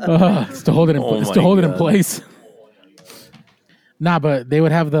 It's to hold it in. Oh It's my to hold it in God. place. Nah, but they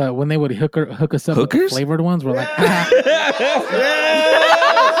would have when they would hook us up with the Hookers? flavored ones. We're like,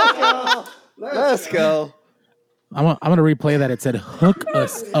 Let's go. I'm gonna replay that. It said hook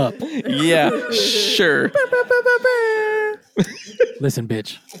us up. Yeah, sure. Listen,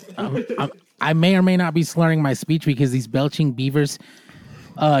 bitch. I may or may not be slurring my speech because these belching beavers,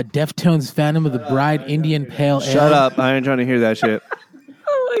 Deftones, Phantom of the Bride, Indian Pale Ale. Shut up. I ain't trying to hear that shit.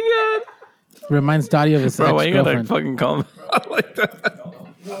 Oh Reminds Dottie of his my god, bro! Why you gotta ex-girlfriend. fucking call me like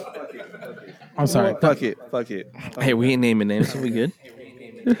that? I'm sorry. Fuck it. Hey, we ain't naming names. Are we good?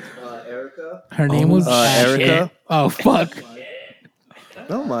 Her name was Erica. Oh fuck.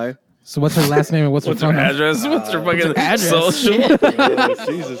 Oh my. So what's her last name and what's her What's her phone number? address? What's her fucking address? social? Oh,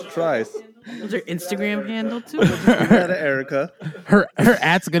 Jesus Christ. What's your Instagram handle too? Erica. Her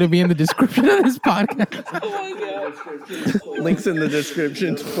at's gonna be in the description of this podcast. Links in the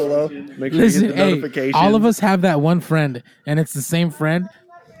description below. Make sure you Listen, hit the hey, notifications. all of us have that one friend, and it's the same friend.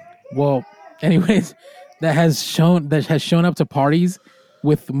 Well, anyways, that has shown up to parties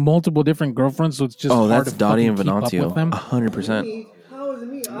with multiple different girlfriends, so it's just Oh, hard that's to Dottie and fucking keep up with Venancio. them. 100%.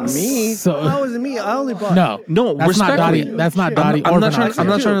 Me? So- How is it me? I only bought. No, that's not respectfully. Dottie. That's not Dottie. I'm or not trying. Venancio. I'm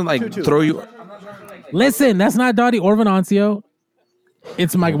not trying to like Two. throw you. Listen, that's not Dottie or Venancio.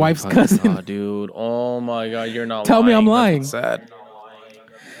 It's my wife's Fucking cousin. God, dude. Oh my god, you're not. Tell me I'm lying. That's sad.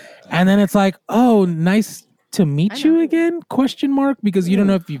 And then it's like, oh, nice to meet you again? Question mark, because you don't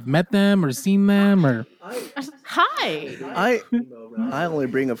know if you've met them or seen them or. Hi. I only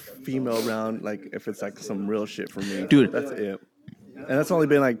bring a female around like if it's like some real shit for me, Dude. That's it. And that's only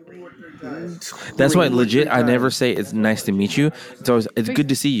been like. That's why three legit. I times. never say it's nice to meet you. It's good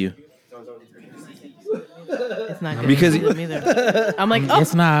to see you. It's not good Because- to see them either. I'm like, oh,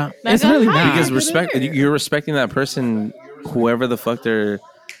 It's not. I It's got really hi. not. Because you're respecting that person, whoever the fuck they're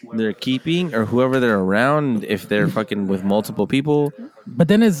keeping or whoever they're around. If they're fucking with multiple people, But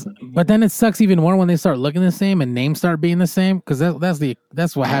then it sucks even more when they start looking the same and names start being the same, because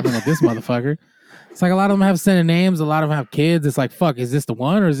that's what happened with this motherfucker. It's like a lot of them have same names, a lot of them have kids. It's like, fuck, is this the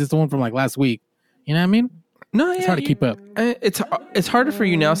one or is this the one from like last week? You know what I mean? no, It's hard to keep up. It's harder for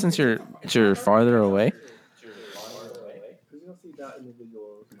you now since you're farther away.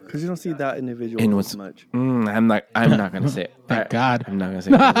 Because you don't see that individual And as what's much. I'm not gonna say it. Thank God. I'm not gonna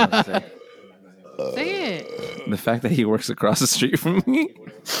say it. I'm not gonna say it. say it. The fact that he works across the street from me.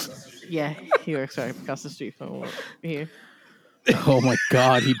 Yeah, he works right across the street from here. Oh my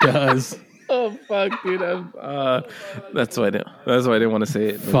God, he does. Oh fuck, dude! That's why I didn't want to say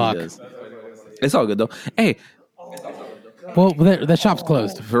it. but he Fuck. does. It's all good though. Hey, Well, the shop's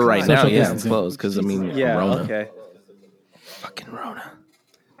closed. for right Social now, yeah, it's distancing. closed because I mean, Yeah. Rona. Okay. Fucking Rona.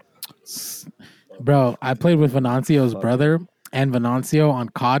 Bro, I played with Venancio's brother and Venancio on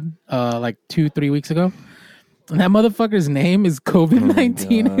COD like 2-3 weeks ago. And that motherfucker's name is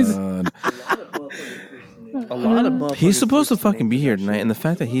COVID-19. God. A lot of motherfuckers He's supposed to switch fucking be names. here tonight, and the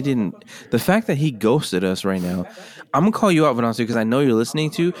fact that he ghosted us right now, I'm gonna call you out, Venancio, because I know you're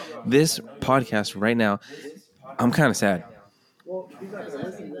listening to this podcast right now. I'm kind of sad. Well,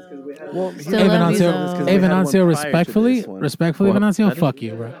 Still Hey, love you, Venancio, though. hey, we had one Venancio, prior to this one. respectfully, What? Venancio, fuck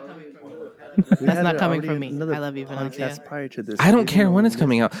you, bro. That's not coming from me. I love you, Venancio. Podcast prior to this. I don't care when it's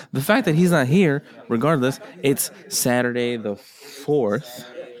coming out. The fact that he's not here, regardless, it's Saturday the 4th.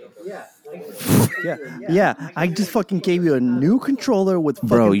 Yeah. I just fucking gave you a new controller with fucking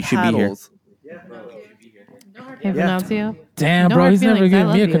Bro, you should be here. paddles. Hey, Venancio. Damn, No bro, hard he's never feelings. I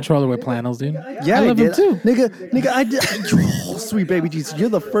given me a love you. controller with panels, dude. Yeah, I love him did. too. Nigga, I did. Oh, sweet baby Jesus, you're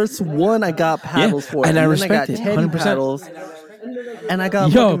the first one I got paddles for. and I then respect got it, Teddy 100%. paddles. And I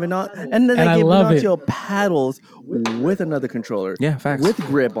got Yo, and then and I I gave love it. Venancio paddles with another controller. Yeah, facts. With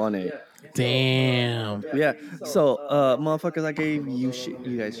grip on it. Damn. Yeah. So, motherfuckers, I gave you shit.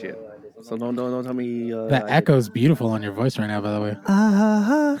 You guys shit. So don't tell me. That echo's beautiful on your voice right now, by the way.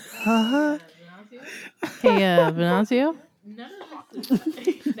 Hey, Venancio?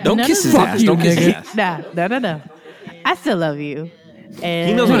 Don't None kiss of his that- ass. Don't kiss his nigga. ass. No. I still love you. And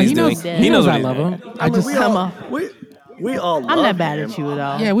He knows what he's he doing. knows, He knows what I he's love doing. him. I just we Come all, on. we all I'm love not mad him. at you at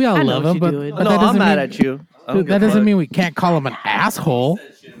all. Yeah, we all I know love what him, but, you're doing. but No, that I'm doesn't mad mean at you. I don't that give a doesn't fuck. mean we can't call him an asshole.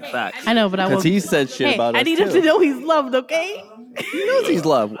 Facts. I know, but I Because won't. he said shit Hey, about us I need him too. to know he's loved, okay? He knows he's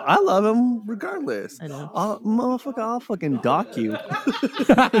loved. I love him regardless. I know. Motherfucker, I'll fucking dock you.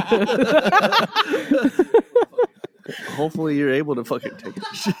 Hopefully you're able to fucking take it.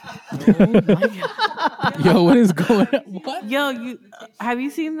 Yo, what is going on? What? Yo, have you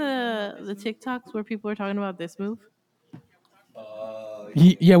seen the TikToks where people are talking about this move?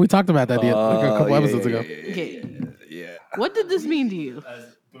 Yeah, we talked about that like a couple episodes ago. Okay. Yeah. What did this mean to you?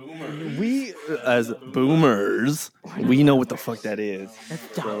 We, as boomers, we know what the fuck that is. That's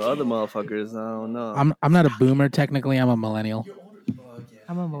So dog. other motherfuckers, I don't know. I'm not a boomer technically. I'm a millennial.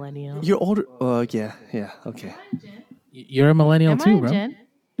 I'm a millennial. You're older. Yeah, okay. You're a millennial Am too, I a bro. Gen?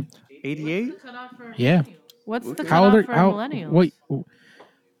 88? Yeah. What's the How old cutoff are for how? millennials? Wait,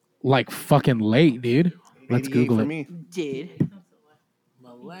 like fucking late, dude. Let's 88 Google for it. me. Dude.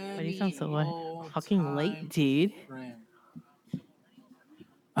 But you sound so fucking late, dude.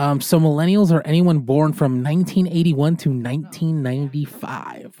 So millennials are anyone born from 1981 to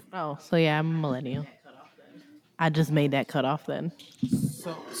 1995. Oh, so yeah, I'm a millennial. I just made that cutoff then.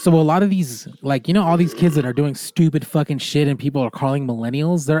 So a lot of these, like, you know, all these kids that are doing stupid fucking shit and people are calling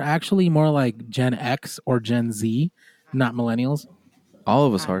millennials, they're actually more like Gen X or Gen Z, not millennials. All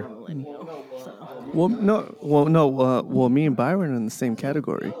of us are. Millennial. Well, me and Byron are in the same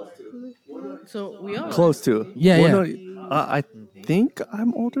category. So we are. Close to. Yeah, well, yeah. No, I think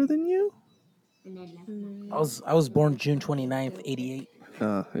I'm older than you. I was born June 29th, 88.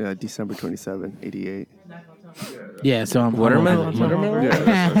 Yeah, December 27, 88. Yeah, so I'm Watermelon?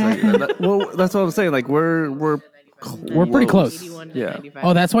 Yeah, well, that's what I'm saying. Like we're pretty close. 81 to Yeah. 95.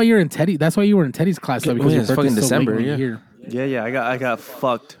 Oh, that's why you're in Teddy. That's why you were in Teddy's class though, because Yeah, your it's birthday's fucking so late December, when you're yeah. here. Yeah, I got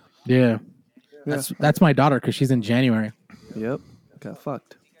fucked. Yeah. That's my daughter because she's in January, Yep, got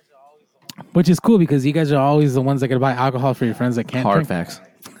fucked. which is cool because you guys are always the ones that can buy alcohol for your friends that can't Hard drink. facts.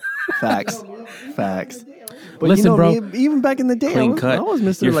 Facts. But Listen, bro. even back in the day, Clean cut. I was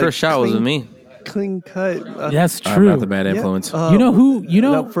Mr. Your like, first shot was with me. Clean cut. That's I'm true. not the bad influence. You know who? You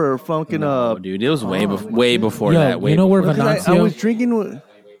know, for fucking Oh, dude, it was way before yo, that. Way you know where before that. I was Venancio? drinking with.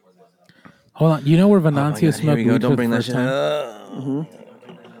 Hold on. You know where Oh my Venancio God, here smoked we go. weed Don't for bring the that first shit time? up.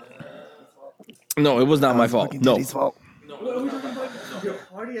 No, it was not my fault. No. Daddy's fault.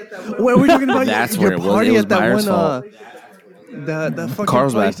 What are we talking about? That's your where it was. party It was at that Byron's one. fault. The fucking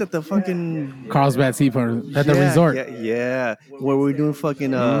Carlsbad. place at the fucking Carlsbad Seaport at the yeah, resort. Yeah. Where we were doing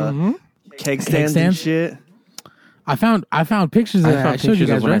fucking keg stands and stands? shit. I found pictures of I that. I found showed you pictures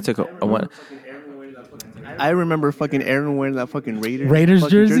guys, of when right? I took a one. I remember fucking Aaron wearing that fucking Raiders fucking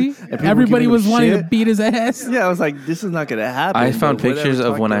jersey. and people Everybody giving him was wanting to shit. beat his ass. Yeah, I was like, this is not gonna happen. I found but whatever, pictures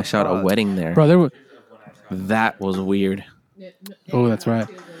of fuck when I the shot a fuck. wedding there. Bro, there were. That was weird. Oh, that's right.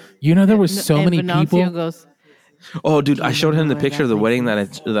 You know, there were so And many Venancio people. goes, Oh, dude, I showed him the Where picture of that the wedding that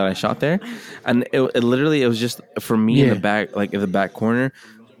I shot there, and it literally was just for me in Yeah. the back, like in the back corner.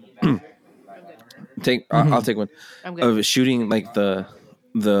 I'll take one I'm good. of shooting like the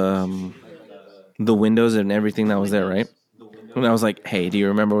windows and everything that was there, right? And I was like, "Hey, do you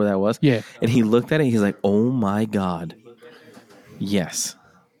remember where that was?" Yeah. And he looked at it. He's like, "Oh my god, yes,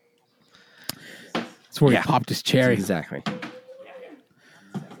 That's where Yeah. he popped his cherry. exactly."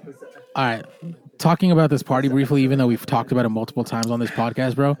 All right. Talking about this party briefly, even though we've talked about it multiple times on this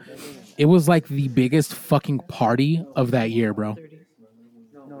podcast, bro, it was like the biggest fucking party of that year, bro.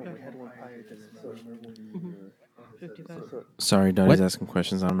 Sorry, Donnie's What? asking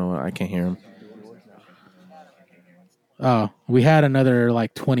questions. I don't know. I can't hear him. Oh, we had another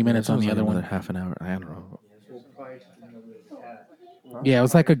like 20 minutes on the other another one. half an hour. I don't know. Yeah, it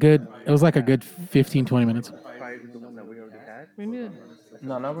was like a good 15, 20 minutes.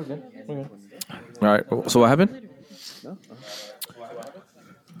 No, we're good. All right. So what happened?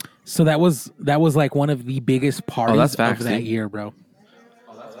 So that was like one of the biggest parties that's facts, of that dude. year, bro.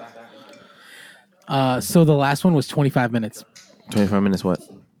 So the last one was 25 minutes. 25 minutes. What?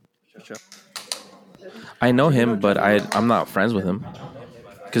 I know him, but I'm not friends with him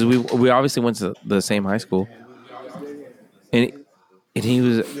because we obviously went to the same high school, and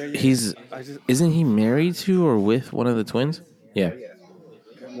isn't he married to or with one of the twins? Yeah.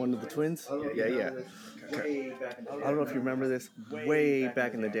 One of the twins? Yeah. Okay. I don't know if you remember this. Way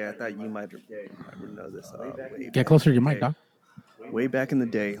back in the day, I thought you might know this. Get closer to your mic, dog. Way back in the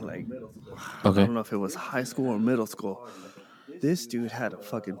day, like, I Okay. don't know if it was high school or middle school. This dude had a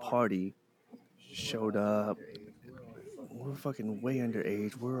fucking party, showed up. We're fucking way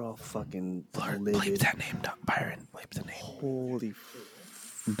underage. We're all fucking Bleep livid. that name, Byron. Bleep the name. Holy.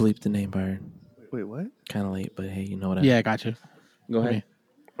 Bleep the name, Byron. Wait, what? Kind of late, but hey, you know what? Yeah, I got you. Go ahead. Okay.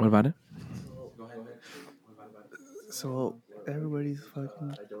 What about it? So everybody's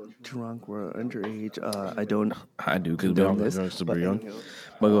fucking drunk. We're underage. I I do because we condone all got this, drunk super but young. anyhow,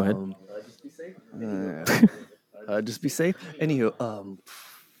 But go ahead. just be safe. Anywho,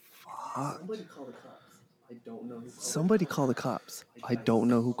 somebody call the cops. I don't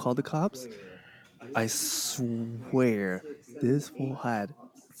know who called the cops. I swear this fool had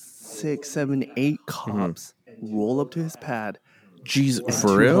 6, 7, 8 cops roll up to his pad. Jeez, And for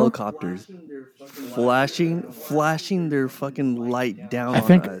 2 real? helicopters flashing their fucking light down I on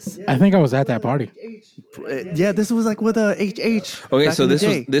think us. I was at that party. Yeah, this was like with a HH. Okay, back so in the this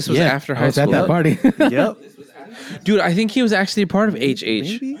was day. this was Yeah, after I high was at school. that party. Yep. Dude, I think he was actually a part of HH.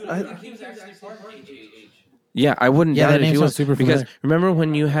 Maybe. Yeah, I wouldn't Yeah, doubt that it if name he sounds was. super Because familiar. remember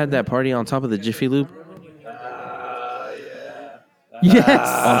when you had that party on top of the Jiffy Lube Yes.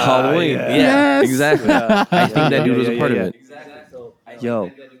 on Halloween? Yeah, Yes. exactly. I think that dude was a part of it.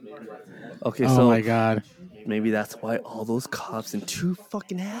 Yo. Okay, Oh so my god. maybe that's why all those cops and 2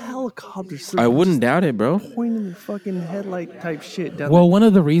 fucking helicopters. I wouldn't doubt it, bro. pointing their fucking headlight type shit down. Well, one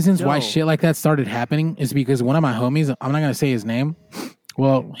of the reasons why Yo. shit like that started happening is because one of my homies, I'm not gonna say his name.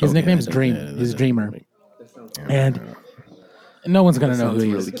 Well, his nickname's Dream. He's Dreamer, and no one's gonna know who Sounds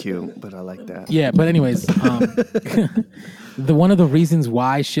he really is. cute, but I like that. Yeah, but anyways, the one of the reasons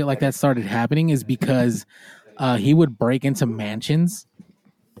why shit like that started happening is because he would break into mansions,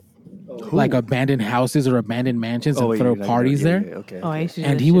 like abandoned houses or abandoned mansions, and wait, throw you're not- parties yeah, there. yeah, okay. Oh, I used to do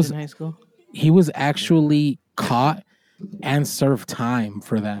And that he shit was- in high school. He was actually caught and served time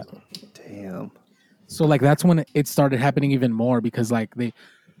for that. Damn. So like that's when it started happening even more because like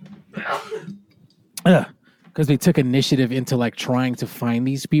because they took initiative into like trying to find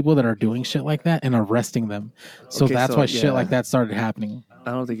these people that are doing shit like that and arresting them. So Okay, that's so, why yeah. shit like that started happening.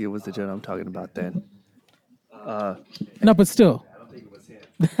 I don't think it was the jet I'm talking about then. No, but still.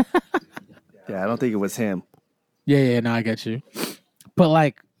 Yeah, I don't think it was him. Yeah, no, I get you. But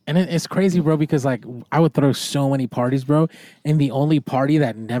like, and it's crazy, bro, because like I would throw so many parties, bro, and the only party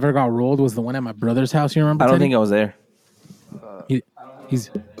that never got rolled was the one at my brother's house. You remember? I don't Teddy? think I was there. He's.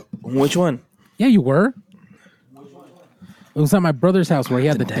 Which one? Yeah, you were. It was at my brother's house where he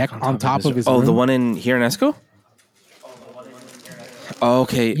had the deck on top of his. Oh, the room. one in here in Esco? Oh,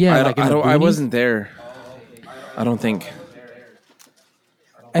 okay. Yeah, I, like in I, the don't, I boonies? wasn't there. I don't think.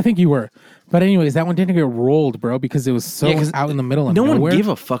 I think you were. But anyways, that one didn't get rolled, bro, because it was so Yeah, 'cause out in the middle of No nowhere. one gave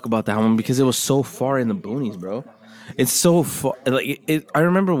a fuck about that one because it was so far in the boonies, bro. It's so far. Like I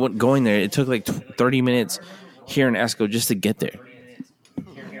remember going there. It took like 30 minutes here in Esco just to get there.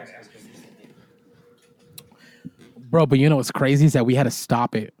 Bro, but you know what's crazy is that we had to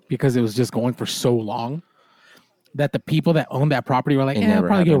stop it because it was just going for so long that the people that owned that property were like, It it'll never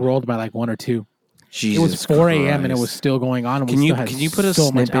probably get happened. rolled by like 1 or 2. Jesus It was 4 a.m. and it Christ. was still going on. And Can we you still had can you put a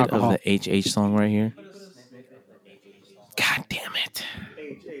so much snippet alcohol. of the HH song right here? God damn it!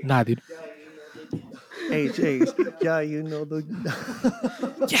 Nah, dude. H. Yeah, you know the.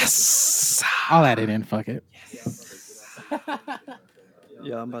 Yes. I'll add it in. Fuck it.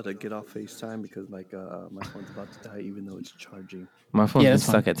 Yeah, I'm about to get off FaceTime because like my phone's about to die, even though it's charging. My phone's Yeah, been that's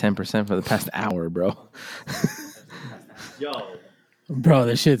stuck at 10% for the past hour, bro. Bro,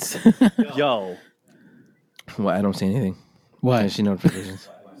 this shit's. Yo. Well, I don't see anything. I What? see notifications.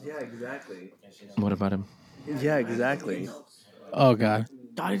 Yeah, exactly. What about him? Yeah, exactly. Oh, God.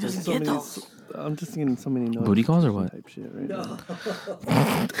 Donnie doesn't So get many, those. I'm just getting so many Booty calls or what? type shit right now.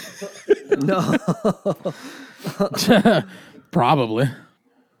 No. Probably.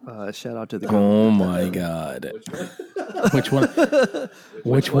 Shout out to the. Oh my god. Which one?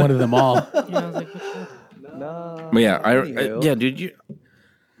 Which one of them all? Yeah, I was like, which one? No. But yeah, Anywho. yeah, dude, you.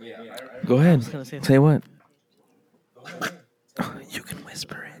 Go ahead. gonna say Say what? You can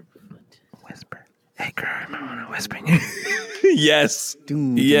whisper it. Whisper. Hey, girl, I'm whispering. Yes.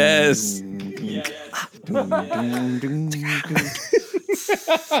 Doom, Yes. doom, doom. Doom, doom, doom.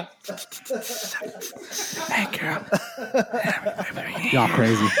 Hey, girl. Y'all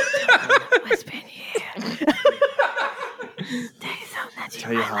crazy.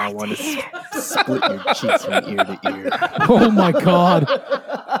 Tell you how I want to split your cheeks from ear to ear. Oh, my God.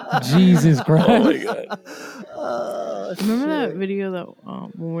 Jesus Christ. Oh my god. Remember that video that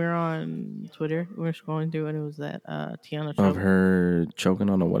when we were on Twitter, we were scrolling through, and it was that Tiana Trump Of her choking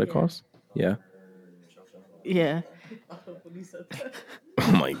on a what it costs? Yeah. Yeah.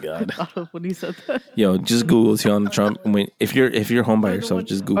 Oh my god. When he said that. Yo, just Google Tiana Trump. If you're home by yourself,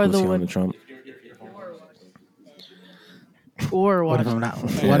 just Google Tiana Trump. Or watch.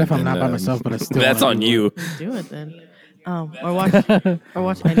 What if I'm not by myself, but I still? That's on you. Do it then. Or watch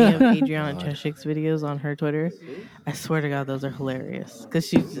any of Adriana Cheshik's videos on her Twitter. I swear to God, those are hilarious. Because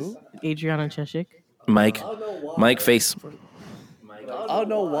she's just Adriana Cheshik. Mike face. I don't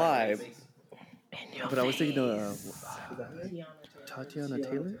know why. But I was thinking of Tatiana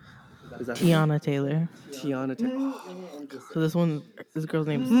Taylor? Is that Tiana Taylor. Tiana Taylor? So this girl's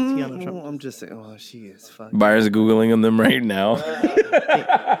name is Tiana Trump. I'm just saying, she is fucking. Byers googling them right now.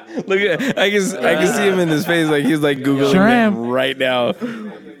 Look at, I can see him in his face, like he's like googling them right now.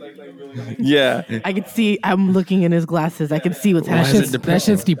 Yeah, I can see. I'm looking in his glasses. I can see what's happening. That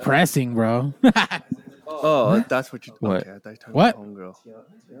shit's depressing, bro. Oh, that's what you. What? Okay, I thought you What? Homegirl.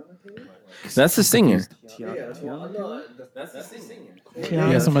 that's the singer. Tiana?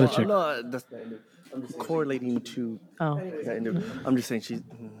 Yeah, some other chick. No, that's correlating to that individual. I'm just saying she's.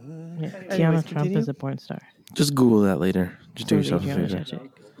 Yeah. Tiana Trump is a porn star. Just Google that later. Just do yourself a Adriana favor. Cheshik.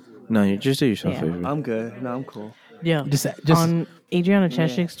 No, you just do yourself a Yeah. favor. I'm good. No, I'm cool. Yeah. Just on Adriana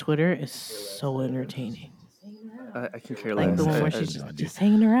Cheshik's Twitter is so entertaining. I can care Like less. the one where she's just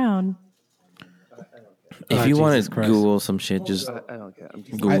hanging around. If you want Jesus to Christ. Google some shit, just I don't care. I'm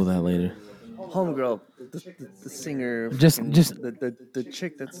just Google that later. Homegirl, the singer, Just- the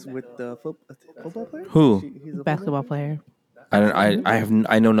chick that's with the football player. Who? He's a Basketball player.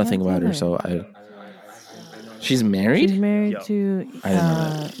 I know nothing about her, so she's married. She's married to I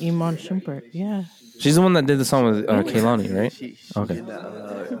didn't know Iman Shumpert. Yeah. She's the one that did the song with Kehlani, right? She Okay. did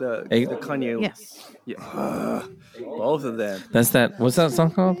that, Hey. the Kanye. Yes. Yeah. Both of them. That's that. What's that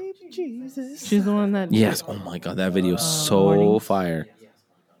song called? Jesus. She's the one that. Yes. Oh my god, that video is so Mornings. fire.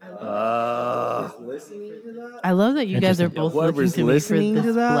 I love that you guys are both looking Whoever's to me for listening this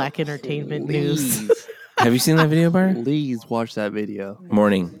to that, black entertainment news. Please, Have you seen that video, Byron? please watch that video.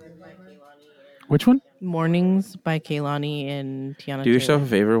 Morning. Which one? Mornings by Kehlani and Tiana. Do yourself a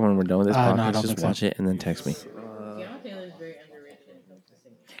favor when we're done with this No, I podcast. don't Just think so. watch it and then text me.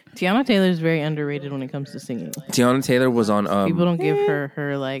 Tiana Taylor is very underrated when it comes to singing. Tiana Taylor was on People don't give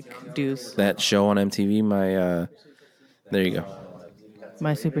her like dues. that show on MTV. There you go.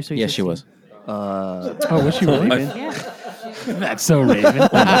 My Super Sweet. Yeah, she was. Oh, was she really? Yeah. That's so Raven.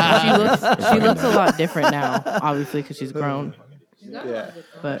 She looks a lot different now, obviously, because she's grown. Yeah.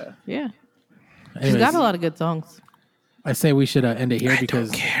 But yeah, she's Anyways, got a lot of good songs. I say we should end it here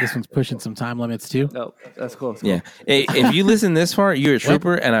because this one's pushing some time limits too. No, that's cool. Yeah. Hey, if you listen this far, you're a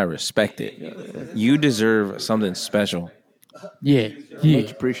trooper, and I respect it. You deserve something special. Yeah.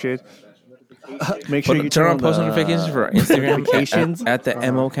 Much appreciated. Make sure you Turn on post notifications for our Instagram notifications. at the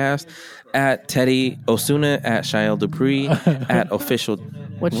MOcast, at Teddy Osuna, at Shael Dupree, at official.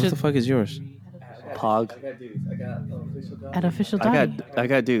 What should- the fuck is yours? Pog. At Official Dottie. I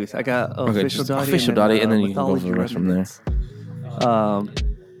got dudes. I got Okay, official just Dottie. official Dottie, and then you can go Mythology for the rest from there. Remnants.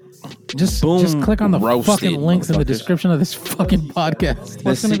 Just click on the roasted, fucking links in the motherfuckers. description of this fucking podcast.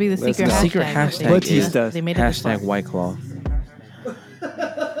 What's going to be the Listen, secret the hashtag? secret that hashtag they- Batista. They made it this far. Hashtag White Claw.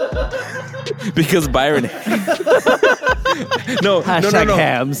 Because Byron. no, Hashtag no.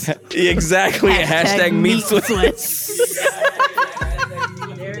 hams. Exactly. Hashtag meat sweats.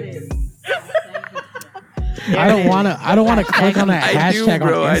 I don't want to click on that I do, hashtag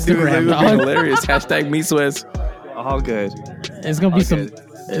bro. on I do. It Instagram. would be dog. hilarious. Hashtag meat sweats. All good. It's gonna be some.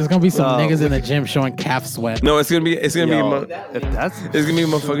 It's gonna be some Oh, niggas in the gym showing calf sweat. No, it's gonna be. It's gonna Yo, be. if that's It's gonna be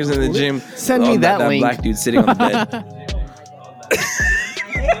motherfuckers in the gym. Send me that link. black dude sitting on the bed.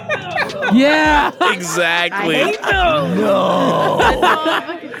 Yeah. Exactly. no.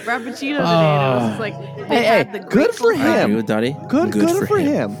 Frappuccino today. And I was just like, Hey, the good for I agree him. with Dottie. Good for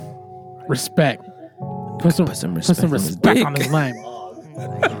him. Respect. Put some respect on his respect dick. on his name.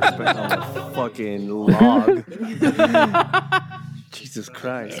 Fucking log. Jesus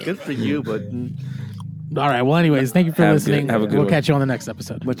Christ. Good for you, but All right. Well, anyways, thank you for Have a listening. good- have a good We'll one. catch you on the next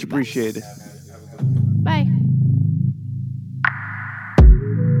episode. much appreciated. Bye.